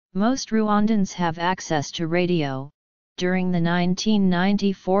 Most Rwandans have access to radio. During the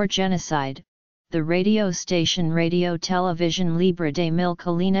 1994 genocide, the radio station Radio Television Libre des Mille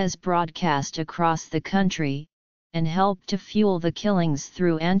Collines broadcast across the country, and helped to fuel the killings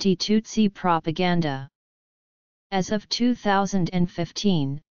through anti-Tutsi propaganda. As of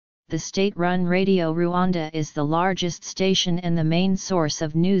 2015, the state-run Radio Rwanda is the largest station and the main source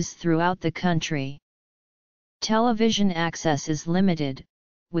of news throughout the country. Television access is limited,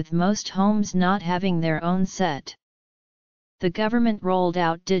 with most homes not having their own set. The government rolled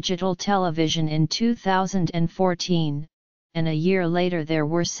out digital television in 2014, and a year later there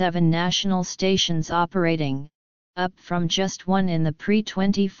were 7 national stations operating, up from just 1 in the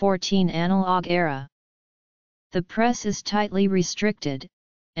pre-2014 analog era. The press is tightly restricted,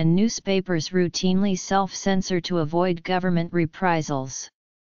 and newspapers routinely self-censor to avoid government reprisals.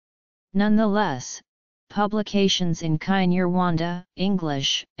 Nonetheless, publications in Kinyarwanda,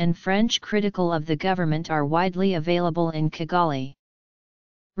 English, and French critical of the government are widely available in Kigali.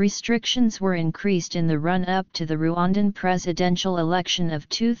 Restrictions were increased in the run-up to the Rwandan presidential election of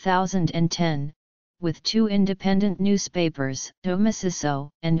 2010, with 2 independent newspapers, Umasiso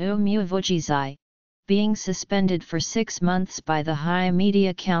and Umuvugizi, being suspended for 6 months by the High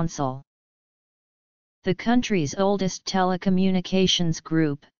Media Council. The country's oldest telecommunications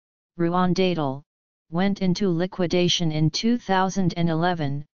group, Rwandatel, went into liquidation in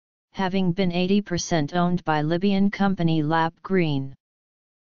 2011, having been 80% owned by Libyan company Lap Green.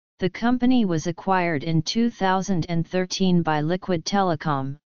 The company was acquired in 2013 by Liquid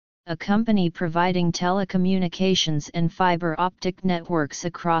Telecom, a company providing telecommunications and fiber optic networks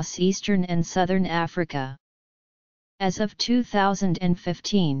across eastern and southern Africa. As of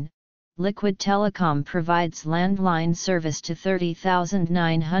 2015, Liquid Telecom provides landline service to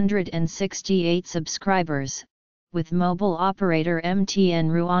 30,968 subscribers, with mobile operator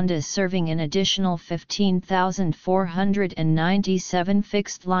MTN Rwanda serving an additional 15,497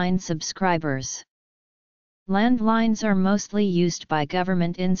 fixed-line subscribers. Landlines are mostly used by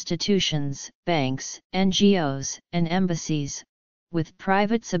government institutions, banks, NGOs, and embassies, with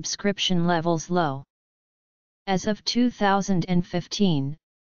private subscription levels low. As of 2015,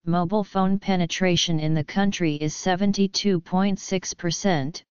 mobile phone penetration in the country is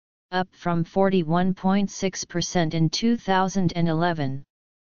 72.6%, up from 41.6% in 2011.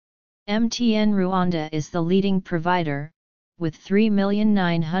 MTN Rwanda is the leading provider, with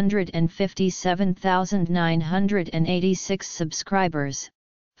 3,957,986 subscribers,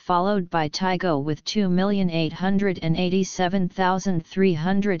 followed by Tigo with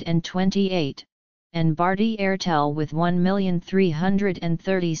 2,887,328, and Bharti Airtel with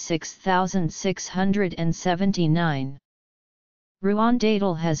 1,336,679.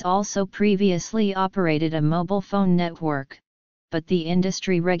 Rwandatel has also previously operated a mobile phone network, but the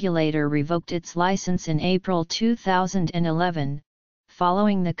industry regulator revoked its license in April 2011,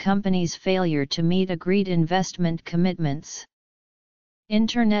 following the company's failure to meet agreed investment commitments.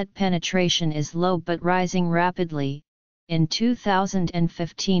 Internet penetration is low but rising rapidly. In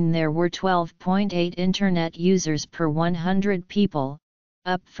 2015 there were 12.8 Internet users per 100 people,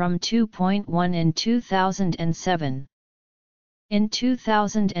 up from 2.1 in 2007. In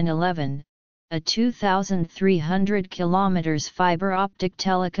 2011, a 2,300 km fiber optic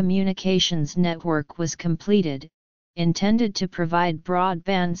telecommunications network was completed, intended to provide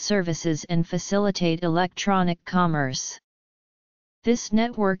broadband services and facilitate electronic commerce. This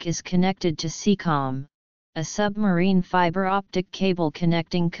network is connected to SEACOM, a submarine fiber optic cable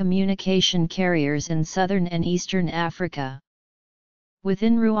connecting communication carriers in southern and eastern Africa.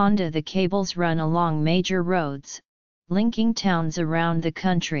 Within Rwanda, the cables run along major roads, linking towns around the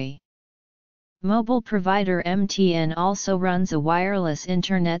country. Mobile provider MTN also runs a wireless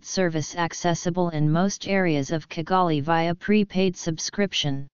internet service accessible in most areas of Kigali via prepaid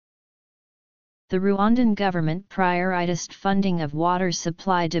subscription. The Rwandan government prioritized funding of water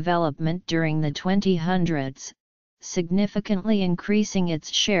supply development during the 2000s, significantly increasing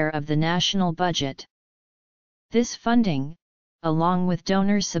its share of the national budget. This funding, along with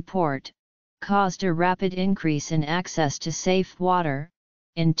donor support, caused a rapid increase in access to safe water.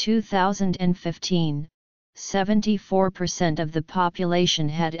 In 2015, 74% of the population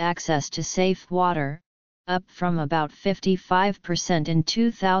had access to safe water, up from about 55% in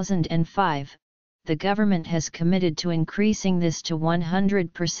 2005, the government has committed to increasing this to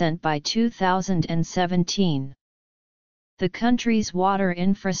 100% by 2017. The country's water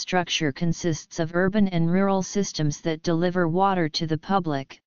infrastructure consists of urban and rural systems that deliver water to the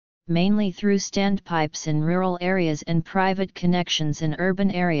public, mainly through standpipes in rural areas and private connections in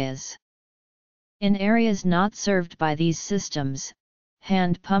urban areas. In areas not served by these systems,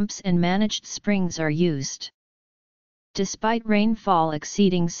 hand pumps and managed springs are used. Despite rainfall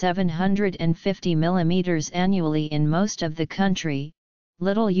exceeding 750 mm annually in most of the country,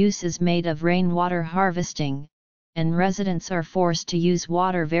 little use is made of rainwater harvesting, and residents are forced to use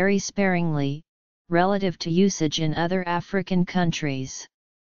water very sparingly, relative to usage in other African countries.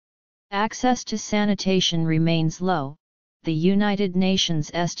 Access to sanitation remains low. The United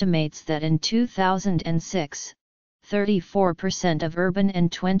Nations estimates that in 2006, 34% of urban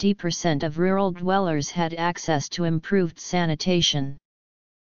and 20% of rural dwellers had access to improved sanitation.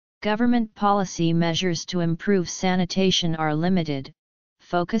 Government policy measures to improve sanitation are limited,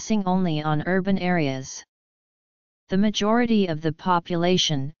 focusing only on urban areas. The majority of the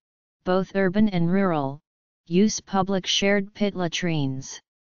population, both urban and rural, use public shared pit latrines.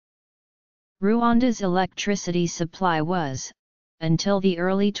 Rwanda's electricity supply was, until the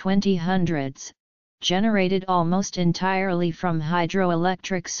early 2000s, generated almost entirely from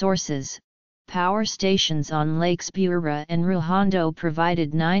hydroelectric sources. Power stations on Lakes Bura and Ruhondo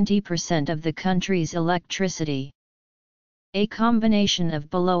provided 90% of the country's electricity. A combination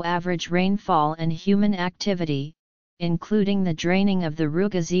of below-average rainfall and human activity, including the draining of the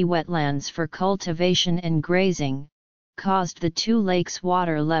Rugazi wetlands for cultivation and grazing, caused the two lakes'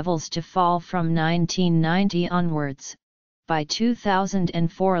 water levels to fall from 1990 onwards. By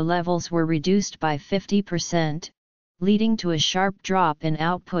 2004 levels were reduced by 50%, leading to a sharp drop in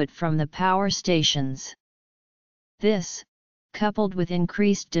output from the power stations. This, coupled with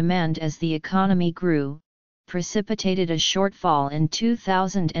increased demand as the economy grew, precipitated a shortfall in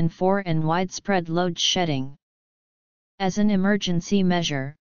 2004 and widespread load shedding. As an emergency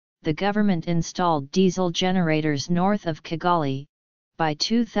measure, the government installed diesel generators north of Kigali. By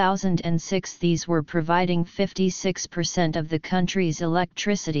 2006 these were providing 56% of the country's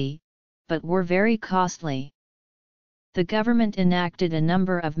electricity, but were very costly. The government enacted a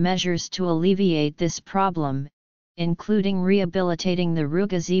number of measures to alleviate this problem, including rehabilitating the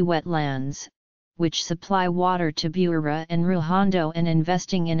Rugazi wetlands, which supply water to Bura and Ruhondo, and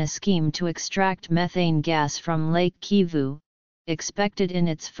investing in a scheme to extract methane gas from Lake Kivu, expected in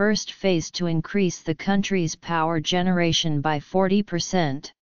its first phase to increase the country's power generation by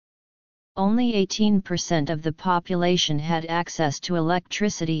 40%. Only 18% of the population had access to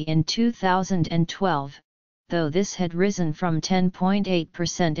electricity in 2012, though this had risen from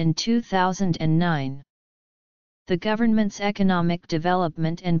 10.8% in 2009. The government's Economic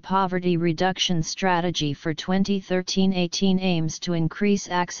Development and Poverty Reduction Strategy for 2013-18 aims to increase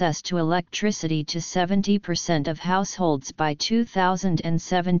access to electricity to 70% of households by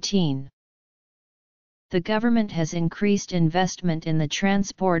 2017. The government has increased investment in the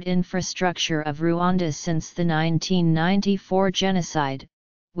transport infrastructure of Rwanda since the 1994 genocide,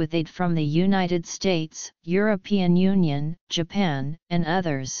 with aid from the United States, European Union, Japan, and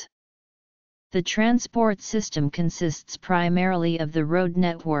others. The transport system consists primarily of the road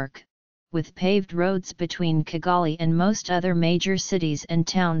network, with paved roads between Kigali and most other major cities and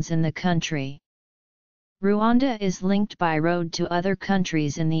towns in the country. Rwanda is linked by road to other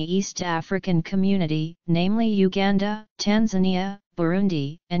countries in the East African Community, namely Uganda, Tanzania,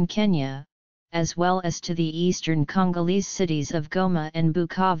 Burundi, and Kenya, as well as to the eastern Congolese cities of Goma and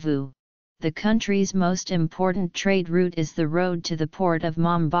Bukavu. The country's most important trade route is the road to the port of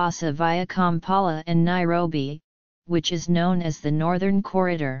Mombasa via Kampala and Nairobi, which is known as the Northern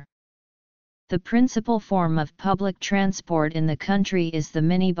Corridor. The principal form of public transport in the country is the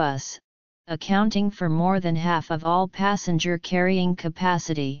minibus, accounting for more than half of all passenger carrying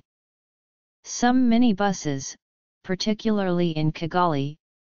capacity. Some minibuses, particularly in Kigali,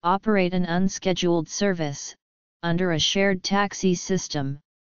 operate an unscheduled service, under a shared taxi system,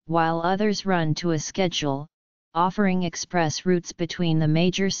 while others run to a schedule, offering express routes between the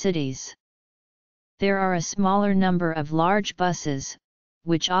major cities. There are a smaller number of large buses,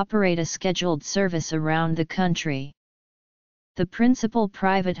 which operate a scheduled service around the country. The principal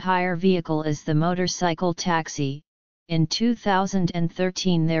private hire vehicle is the motorcycle taxi. In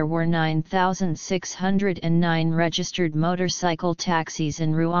 2013 there were 9,609 registered motorcycle taxis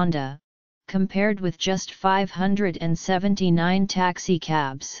in Rwanda, compared with just 579 taxi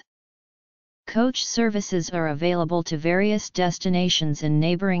cabs. Coach services are available to various destinations in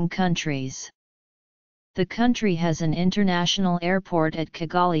neighboring countries. The country has an international airport at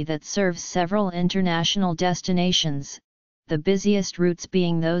Kigali that serves several international destinations, the busiest routes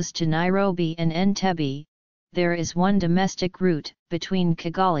being those to Nairobi and Entebbe. There is one domestic route, between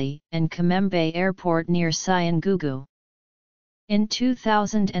Kigali and Kamembe Airport near Cyangugu. In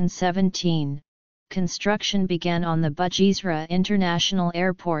 2017, construction began on the Bugesera International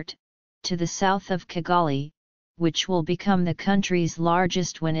Airport, to the south of Kigali, which will become the country's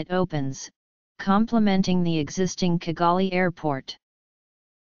largest when it opens, complementing the existing Kigali Airport.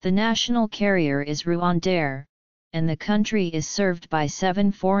 The national carrier is Rwandair, and the country is served by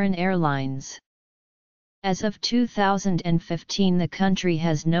 7 foreign airlines. As of 2015, the country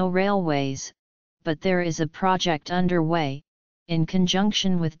has no railways, but there is a project underway, in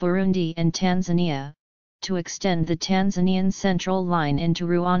conjunction with Burundi and Tanzania, to extend the Tanzanian Central Line into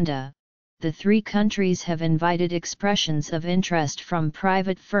Rwanda. The three countries have invited expressions of interest from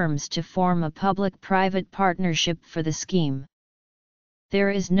private firms to form a public-private partnership for the scheme. There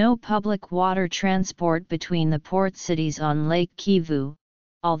is no public water transport between the port cities on Lake Kivu,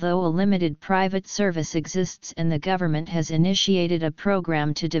 although a limited private service exists and the government has initiated a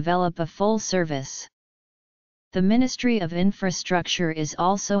program to develop a full service. The Ministry of Infrastructure is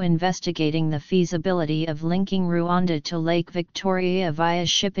also investigating the feasibility of linking Rwanda to Lake Victoria via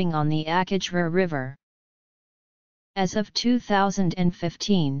shipping on the Akagera River. As of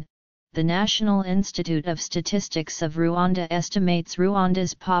 2015, the National Institute of Statistics of Rwanda estimates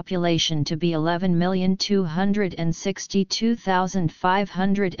Rwanda's population to be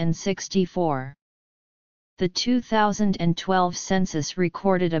 11,262,564. The 2012 census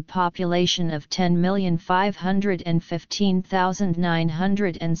recorded a population of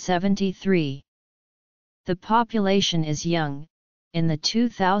 10,515,973. The population is young. In the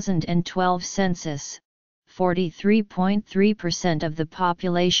 2012 census, 43.3% of the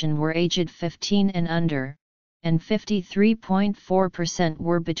population were aged 15 and under, and 53.4%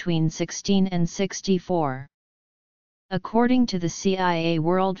 were between 16 and 64. According to the CIA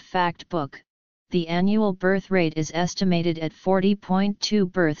World Factbook, the annual birth rate is estimated at 40.2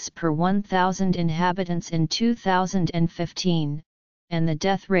 births per 1,000 inhabitants in 2015, and the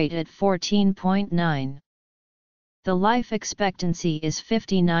death rate at 14.9. The life expectancy is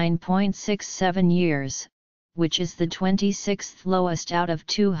 59.67 years, which is the 26th lowest out of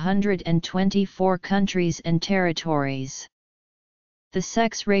 224 countries and territories. The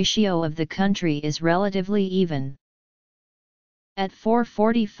sex ratio of the country is relatively even. At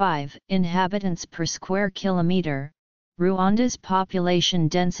 445 inhabitants per square kilometer, Rwanda's population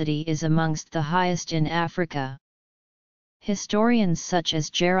density is amongst the highest in Africa. Historians such as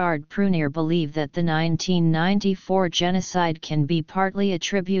Gerard Prunier believe that the 1994 genocide can be partly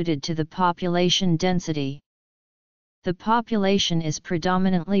attributed to the population density. The population is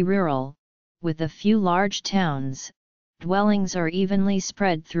predominantly rural, with a few large towns. Dwellings are evenly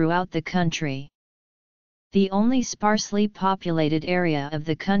spread throughout the country. The only sparsely populated area of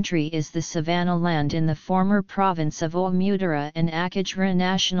the country is the savanna land in the former province of Omudara and Akagera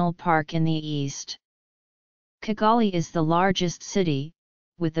National Park in the east. Kigali is the largest city,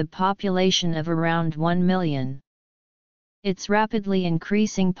 with a population of around 1 million. Its rapidly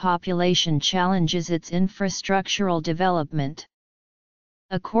increasing population challenges its infrastructural development.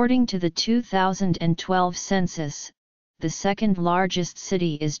 According to the 2012 census, the second largest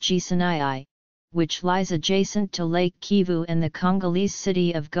city is Gisenyi, which lies adjacent to Lake Kivu and the Congolese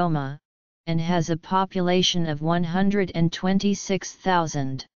city of Goma, and has a population of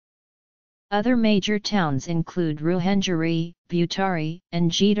 126,000. Other major towns include Ruhengeri, Butare, and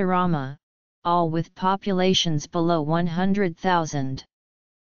Gitarama, all with populations below 100,000.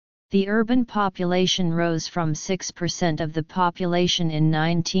 The urban population rose from 6% of the population in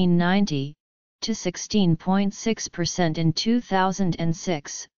 1990, to 16.6% in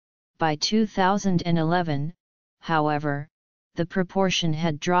 2006. By 2011, however, the proportion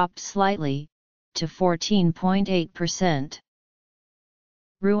had dropped slightly, to 14.8%.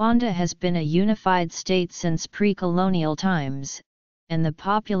 Rwanda has been a unified state since pre-colonial times, and the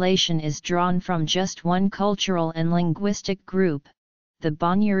population is drawn from just one cultural and linguistic group, the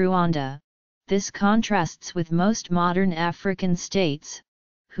Banyarwanda. This contrasts with most modern African states,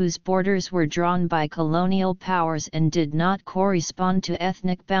 whose borders were drawn by colonial powers and did not correspond to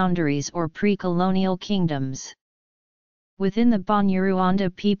ethnic boundaries or pre-colonial kingdoms. Within the Banyarwanda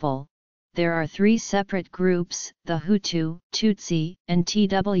people, there are three separate groups: the Hutu, Tutsi, and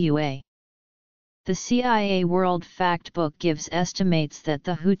Twa. The CIA World Factbook gives estimates that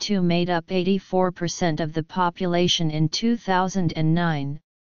the Hutu made up 84% of the population in 2009,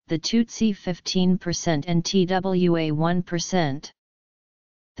 the Tutsi 15% and Twa 1%.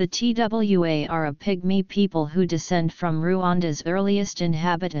 The Twa are a pygmy people who descend from Rwanda's earliest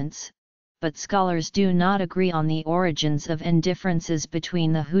inhabitants, but scholars do not agree on the origins of and differences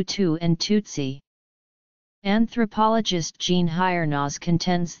between the Hutu and Tutsi. Anthropologist Jean Hiernoz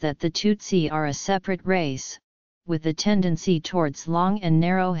contends that the Tutsi are a separate race, with a tendency towards long and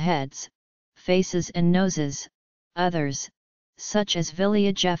narrow heads, faces and noses. Others, such as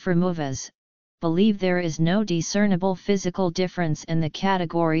Village Efremovas, believe there is no discernible physical difference and the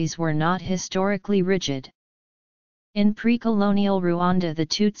categories were not historically rigid. In pre-colonial Rwanda the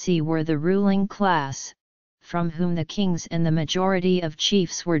Tutsi were the ruling class, from whom the kings and the majority of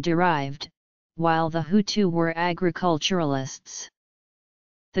chiefs were derived, while the Hutu were agriculturalists.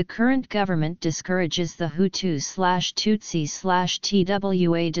 The current government discourages the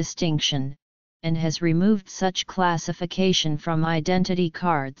Hutu/Tutsi/Twa distinction, and has removed such classification from identity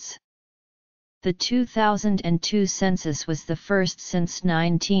cards. The 2002 census was the first since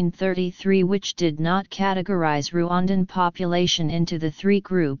 1933 which did not categorize Rwandan population into the three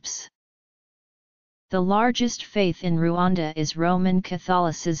groups. The largest faith in Rwanda is Roman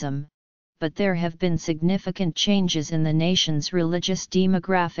Catholicism, but there have been significant changes in the nation's religious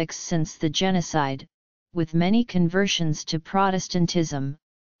demographics since the genocide, with many conversions to Protestantism,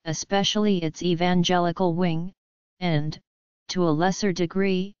 especially its evangelical wing, and, to a lesser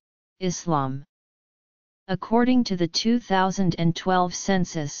degree, Islam. According to the 2012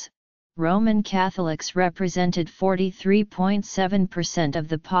 census, Roman Catholics represented 43.7% of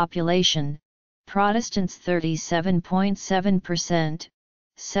the population, Protestants 37.7%,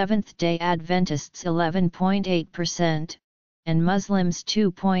 Seventh-day Adventists 11.8%, and Muslims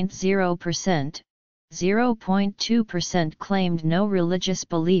 2.0%. 0.2% claimed no religious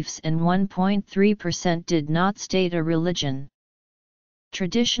beliefs and 1.3% did not state a religion.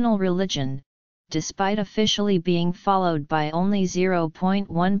 Traditional religion, despite officially being followed by only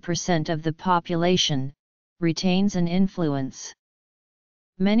 0.1% of the population, retains an influence.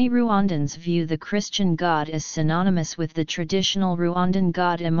 Many Rwandans view the Christian God as synonymous with the traditional Rwandan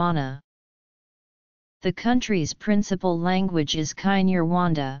god Imana. The country's principal language is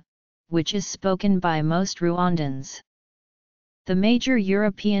Kinyarwanda, which is spoken by most Rwandans. The major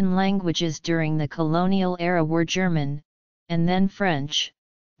European languages during the colonial era were German, and then French,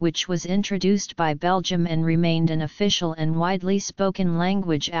 which was introduced by Belgium and remained an official and widely spoken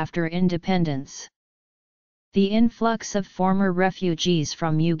language after independence. The influx of former refugees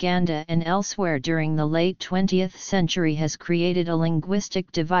from Uganda and elsewhere during the late 20th century has created a linguistic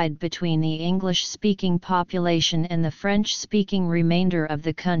divide between the English-speaking population and the French-speaking remainder of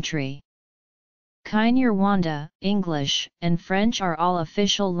the country. Kinyarwanda, English, and French are all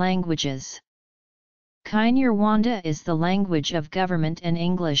official languages. Kinyarwanda is the language of government and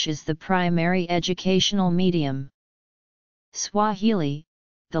English is the primary educational medium. Swahili,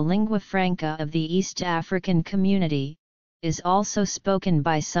 the lingua franca of the East African community, is also spoken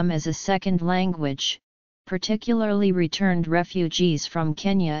by some as a second language, particularly returned refugees from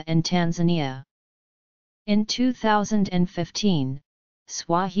Kenya and Tanzania. In 2015,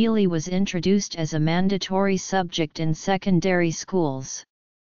 Swahili was introduced as a mandatory subject in secondary schools.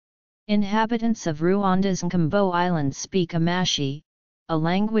 Inhabitants of Rwanda's Nkambo Island speak Amashi, a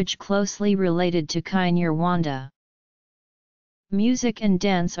language closely related to Kinyarwanda. Music and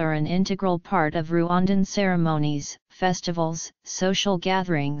dance are an integral part of Rwandan ceremonies, festivals, social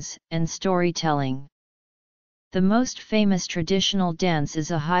gatherings, and storytelling. The most famous traditional dance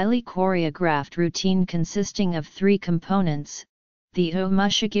is a highly choreographed routine consisting of three components: the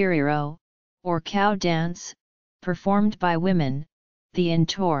Omushagiriro, or cow dance, performed by women, the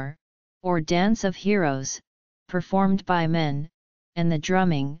Intore, or dance of heroes, performed by men, and the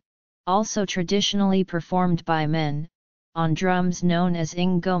drumming, also traditionally performed by men, on drums known as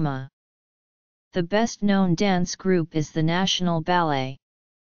ingoma. The best-known dance group is the National Ballet.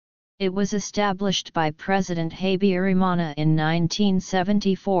 It was established by President Habyarimana in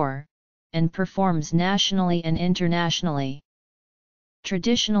 1974, and performs nationally and internationally.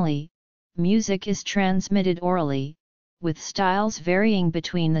 Traditionally, music is transmitted orally, with styles varying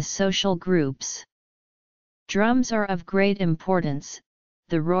between the social groups. Drums are of great importance.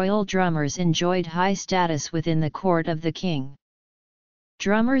 The royal drummers enjoyed high status within the court of the king.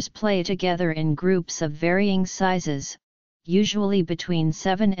 Drummers play together in groups of varying sizes, usually between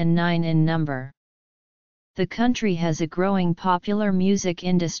 7 and 9 in number. The country has a growing popular music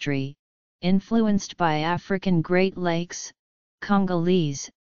industry, influenced by African Great Lakes, Congolese,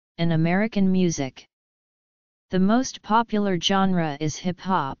 and American music. The most popular genre is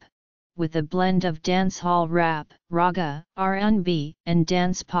hip-hop, with a blend of dancehall rap, raga, R&B, and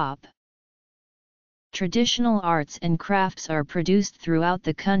dance pop. Traditional arts and crafts are produced throughout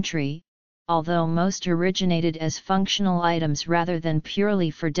the country, although most originated as functional items rather than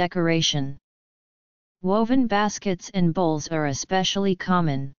purely for decoration. Woven baskets and bowls are especially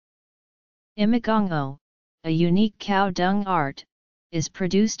common. Imigongo, a unique cow dung art, is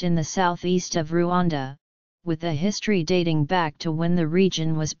produced in the southeast of Rwanda, with a history dating back to when the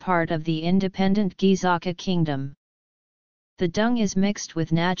region was part of the independent Gizaka kingdom. The dung is mixed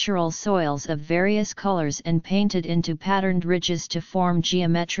with natural soils of various colors and painted into patterned ridges to form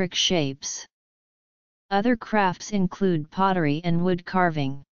geometric shapes. Other crafts include pottery and wood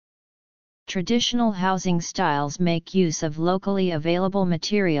carving. Traditional housing styles make use of locally available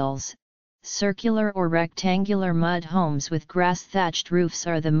materials. Circular or rectangular mud homes with grass-thatched roofs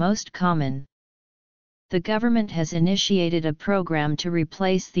are the most common. The government has initiated a program to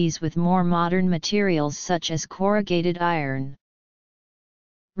replace these with more modern materials such as corrugated iron.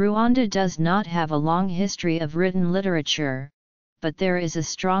 Rwanda does not have a long history of written literature, but there is a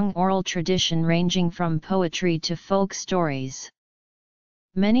strong oral tradition ranging from poetry to folk stories.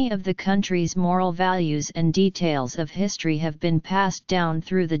 Many of the country's moral values and details of history have been passed down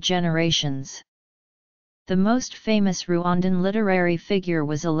through the generations. The most famous Rwandan literary figure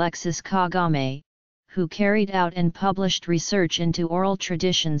was Alexis Kagame, who carried out and published research into oral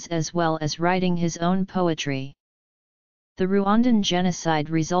traditions as well as writing his own poetry. The Rwandan genocide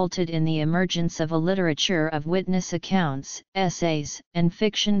resulted in the emergence of a literature of witness accounts, essays, and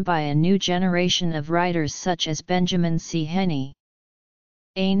fiction by a new generation of writers such as Benjamin C. Henney.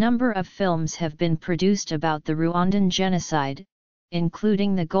 A number of films have been produced about the Rwandan genocide,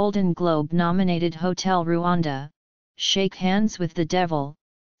 including the Golden Globe-nominated Hotel Rwanda, Shake Hands with the Devil,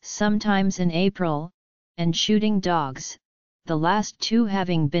 Sometimes in April, and Shooting Dogs, the last two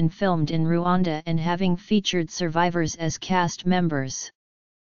having been filmed in Rwanda and having featured survivors as cast members.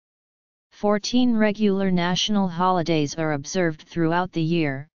 14 regular national holidays are observed throughout the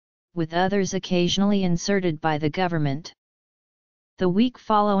year, with others occasionally inserted by the government. The week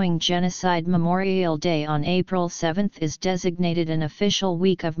following Genocide Memorial Day on April 7 is designated an official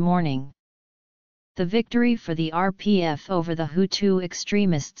week of mourning. The victory for the RPF over the Hutu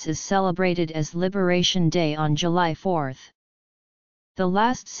extremists is celebrated as Liberation Day on July 4. The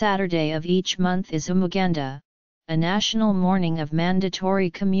last Saturday of each month is Umuganda, a national mourning of mandatory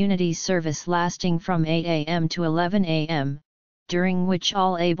community service lasting from 8 a.m. to 11 a.m., during which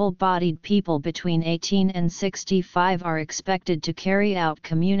all able-bodied people between 18 and 65 are expected to carry out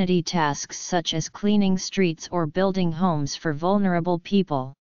community tasks such as cleaning streets or building homes for vulnerable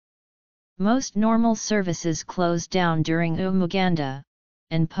people. Most normal services close down during Umuganda,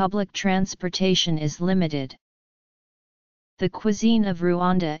 and public transportation is limited. The cuisine of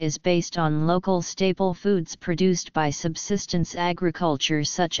Rwanda is based on local staple foods produced by subsistence agriculture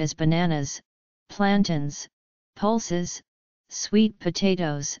such as bananas, plantains, pulses, sweet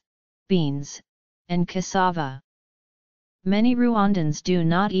potatoes, beans, and cassava. Many Rwandans do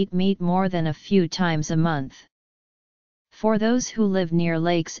not eat meat more than a few times a month. For those who live near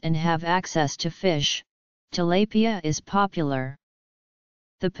lakes and have access to fish, tilapia is popular.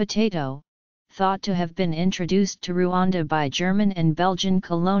 The potato, thought to have been introduced to Rwanda by German and Belgian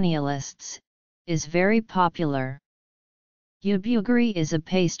colonialists, is very popular. Ubugari is a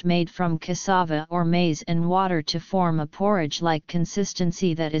paste made from cassava or maize and water to form a porridge-like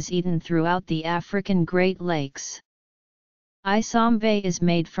consistency that is eaten throughout the African Great Lakes. Isombe is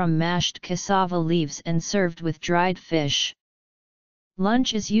made from mashed cassava leaves and served with dried fish.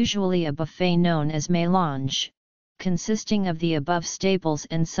 Lunch is usually a buffet known as mélange, consisting of the above staples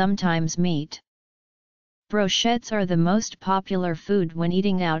and sometimes meat. Brochettes are the most popular food when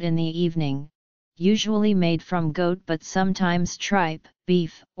eating out in the evening, usually made from goat but sometimes tripe,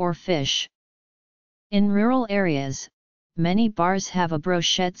 beef, or fish. In rural areas, many bars have a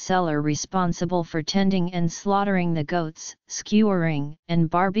brochette seller responsible for tending and slaughtering the goats, skewering and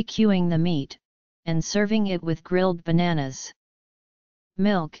barbecuing the meat, and serving it with grilled bananas.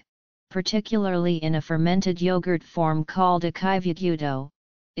 Milk, particularly in a fermented yogurt form called ikivuguto,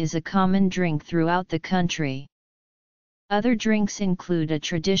 is a common drink throughout the country. Other drinks include a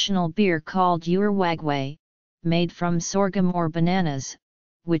traditional beer called urwagwe, made from sorghum or bananas,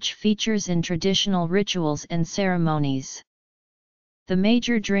 which features in traditional rituals and ceremonies. The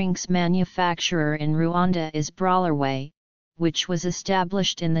major drinks manufacturer in Rwanda is Bralirwa, which was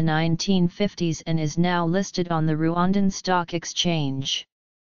established in the 1950s and is now listed on the Rwandan Stock Exchange.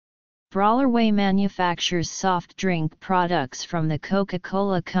 Bralirwa manufactures soft drink products from the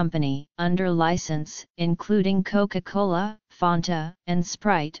Coca-Cola Company under license, including Coca-Cola, Fanta, and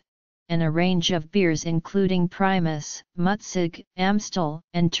Sprite, and a range of beers including Primus, Mutzig, Amstel,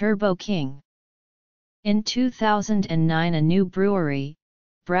 and Turbo King. In 2009 a new brewery,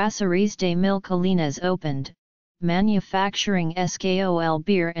 Brasseries des Mille Collines opened, manufacturing SKOL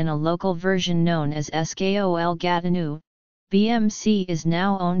beer and a local version known as SKOL Gatineau. BMC is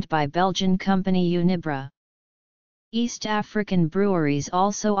now owned by Belgian company Unibra. East African breweries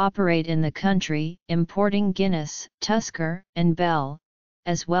also operate in the country, importing Guinness, Tusker, and Bell,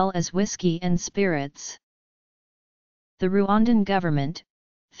 as well as whiskey and spirits. The Rwandan government,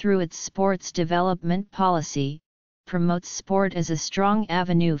 through its sports development policy, promotes sport as a strong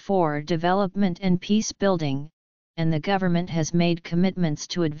avenue for development and peace building, and the government has made commitments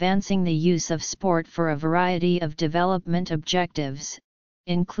to advancing the use of sport for a variety of development objectives,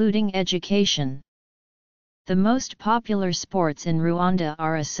 including education. The most popular sports in Rwanda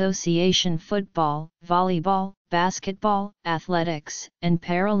are association football, volleyball, basketball, athletics, and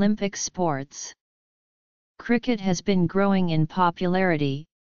Paralympic sports. Cricket has been growing in popularity,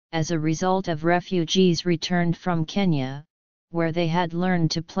 as a result of refugees returned from Kenya, where they had learned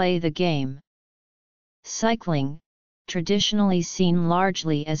to play the game. Cycling, traditionally seen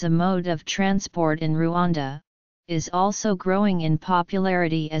largely as a mode of transport in Rwanda, is also growing in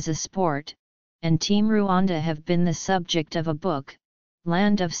popularity as a sport, and Team Rwanda have been the subject of a book,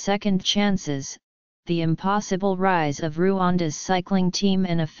 Land of Second Chances, The Impossible Rise of Rwanda's Cycling Team,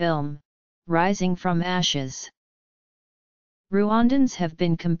 and a film, Rising from Ashes. Rwandans have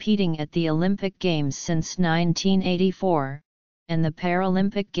been competing at the Olympic Games since 1984, and the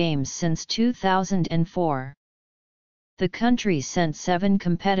Paralympic Games since 2004. The country sent 7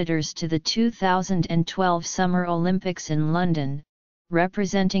 competitors to the 2012 Summer Olympics in London,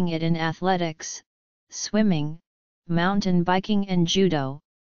 representing it in athletics, swimming, mountain biking and judo,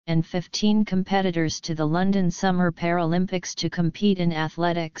 and 15 competitors to the London Summer Paralympics to compete in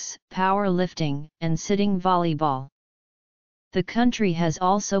athletics, powerlifting, and sitting volleyball. The country has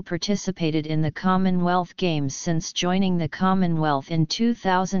also participated in the Commonwealth Games since joining the Commonwealth in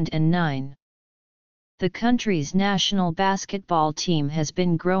 2009. The country's national basketball team has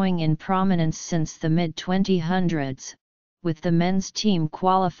been growing in prominence since the mid-2000s, with the men's team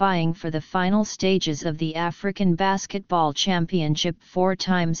qualifying for the final stages of the African Basketball Championship 4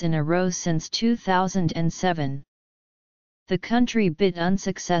 times in a row since 2007. The country bid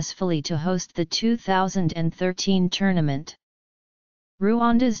unsuccessfully to host the 2013 tournament.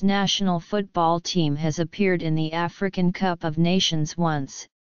 Rwanda's national football team has appeared in the African Cup of Nations once,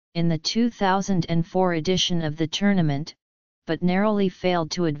 in the 2004 edition of the tournament, but narrowly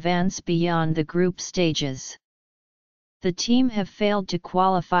failed to advance beyond the group stages. The team have failed to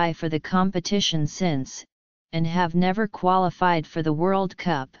qualify for the competition since, and have never qualified for the World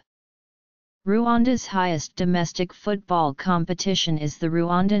Cup. Rwanda's highest domestic football competition is the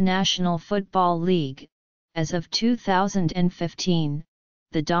Rwanda National Football League. As of 2015,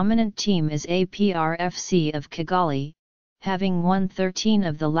 the dominant team is APRFC of Kigali, having won 13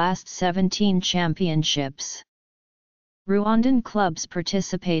 of the last 17 championships. Rwandan clubs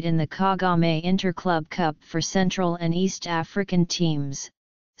participate in the Kagame Interclub Cup for Central and East African teams,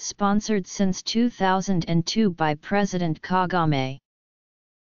 sponsored since 2002 by President Kagame.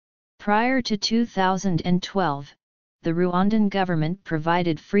 Prior to 2012, the Rwandan government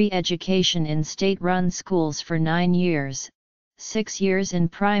provided free education in state-run schools for 9 years, 6 years in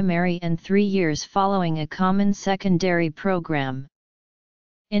primary and 3 years following a common secondary program.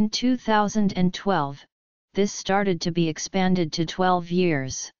 In 2012, this started to be expanded to 12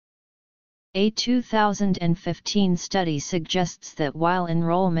 years. A 2015 study suggests that while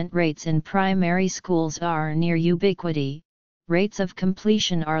enrollment rates in primary schools are near ubiquity, rates of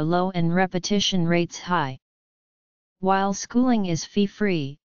completion are low and repetition rates high. While schooling is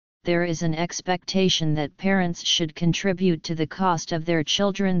fee-free, there is an expectation that parents should contribute to the cost of their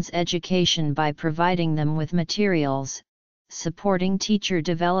children's education by providing them with materials, supporting teacher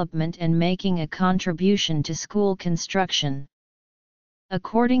development, and making a contribution to school construction.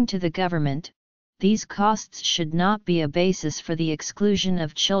 According to the government, these costs should not be a basis for the exclusion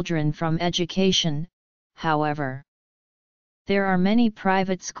of children from education. However, there are many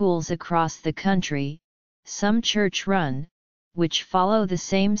private schools across the country, some church-run, which follow the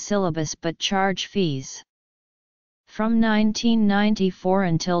same syllabus but charge fees. From 1994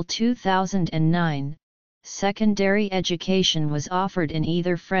 until 2009, secondary education was offered in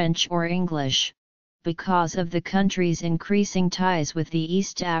either French or English. Because of the country's increasing ties with the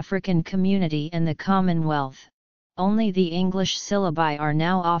East African community and the Commonwealth, only the English syllabi are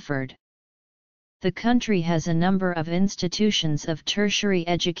now offered. The country has a number of institutions of tertiary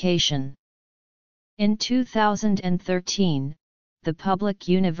education. In 2013, the Public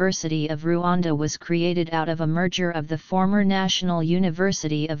University of Rwanda was created out of a merger of the former National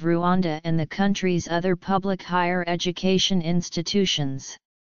University of Rwanda and the country's other public higher education institutions.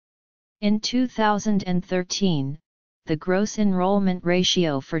 In 2013, the gross enrollment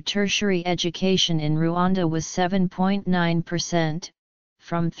ratio for tertiary education in Rwanda was 7.9%,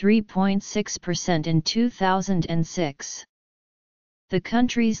 from 3.6% in 2006. The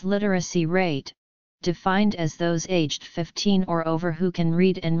country's literacy rate, defined as those aged 15 or over who can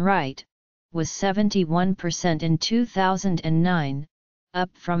read and write, was 71% in 2009, up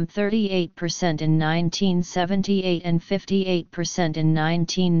from 38% in 1978 and 58% in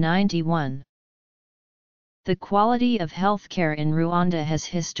 1991. The quality of healthcare in Rwanda has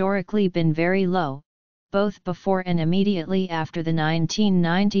historically been very low, both before and immediately after the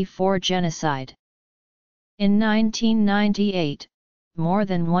 1994 genocide. In 1998, more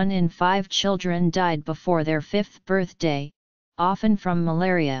than 1 in 5 children died before their 5th birthday, often from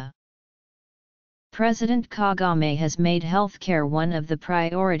malaria. President Kagame has made healthcare one of the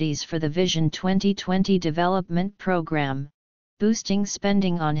priorities for the Vision 2020 development program, boosting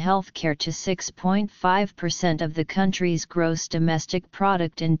spending on healthcare to 6.5% of the country's gross domestic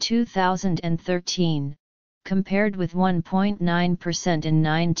product in 2013, compared with 1.9% in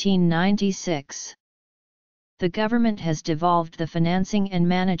 1996. The government has devolved the financing and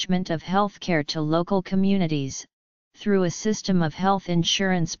management of healthcare to local communities, through a system of health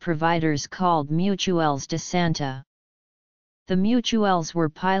insurance providers called Mutuelles de Santé. The Mutuelles were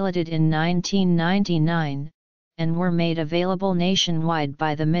piloted in 1999, and were made available nationwide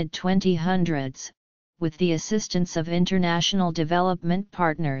by the mid-2000s, with the assistance of international development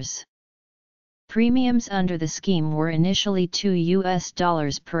partners. Premiums under the scheme were initially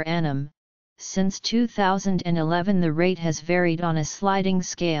 $2 per annum. Since 2011 the rate has varied on a sliding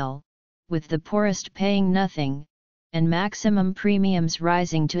scale, with the poorest paying nothing, and maximum premiums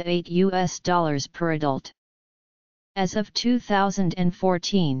rising to $8 per adult. As of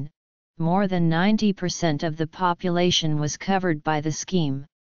 2014, more than 90% of the population was covered by the scheme.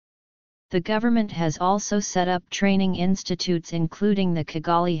 The government has also set up training institutes including the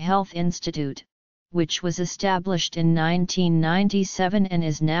Kigali Health Institute, which was established in 1997 and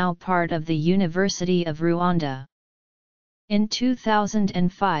is now part of the University of Rwanda. In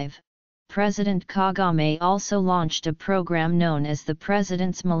 2005, President Kagame also launched a program known as the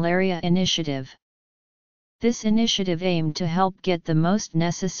President's Malaria Initiative. This initiative aimed to help get the most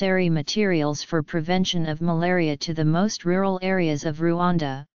necessary materials for prevention of malaria to the most rural areas of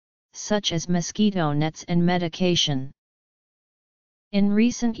Rwanda, such as mosquito nets and medication. In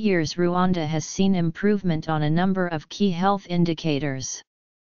recent years Rwanda has seen improvement on a number of key health indicators.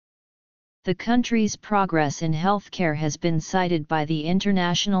 The country's progress in healthcare has been cited by the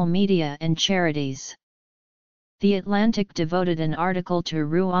international media and charities. The Atlantic devoted an article to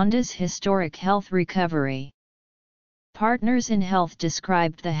Rwanda's historic health recovery. Partners in Health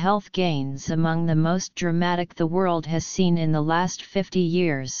described the health gains among the most dramatic the world has seen in the last 50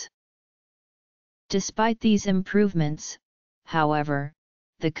 years. Despite these improvements, however,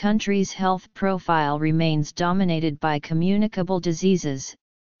 the country's health profile remains dominated by communicable diseases,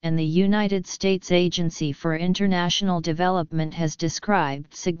 and the United States Agency for International Development has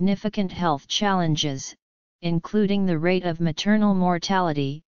described significant health challenges, including the rate of maternal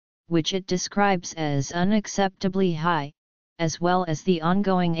mortality, which it describes as unacceptably high, as well as the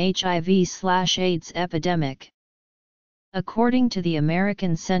ongoing HIV/AIDS epidemic. According to the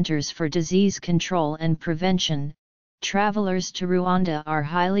American Centers for Disease Control and Prevention, travelers to Rwanda are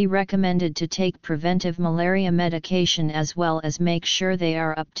highly recommended to take preventive malaria medication as well as make sure they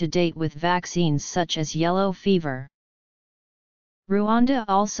are up to date with vaccines such as yellow fever. Rwanda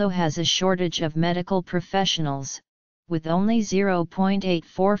also has a shortage of medical professionals, with only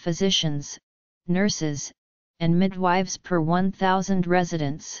 0.84 physicians, nurses, and midwives per 1,000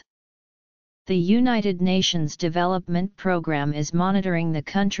 residents. The United Nations Development Programme is monitoring the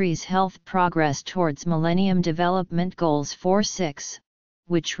country's health progress towards Millennium Development Goals 4-6,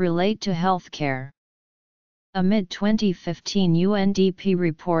 which relate to healthcare. A mid-2015 UNDP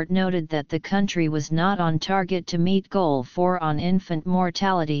report noted that the country was not on target to meet Goal 4 on infant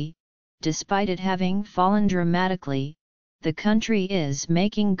mortality. Despite it having fallen dramatically, the country is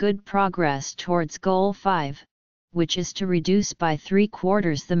making good progress towards Goal 5, which is to reduce by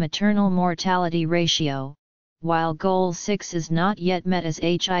 3/4 the maternal mortality ratio, while Goal 6 is not yet met as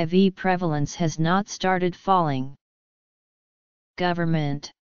HIV prevalence has not started falling. Government.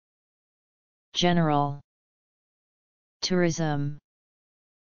 General. Tourism.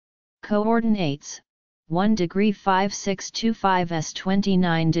 Coordinates, 1 degree 5625 s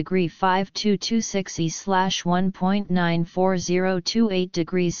 29 degree 5226 e slash 1.94028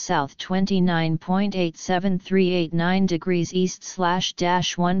 degrees south 29.87389 degrees east slash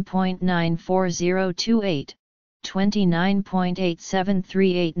dash 1.94028,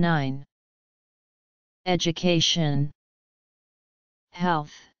 29.87389. Education.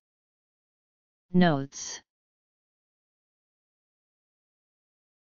 Health. Notes.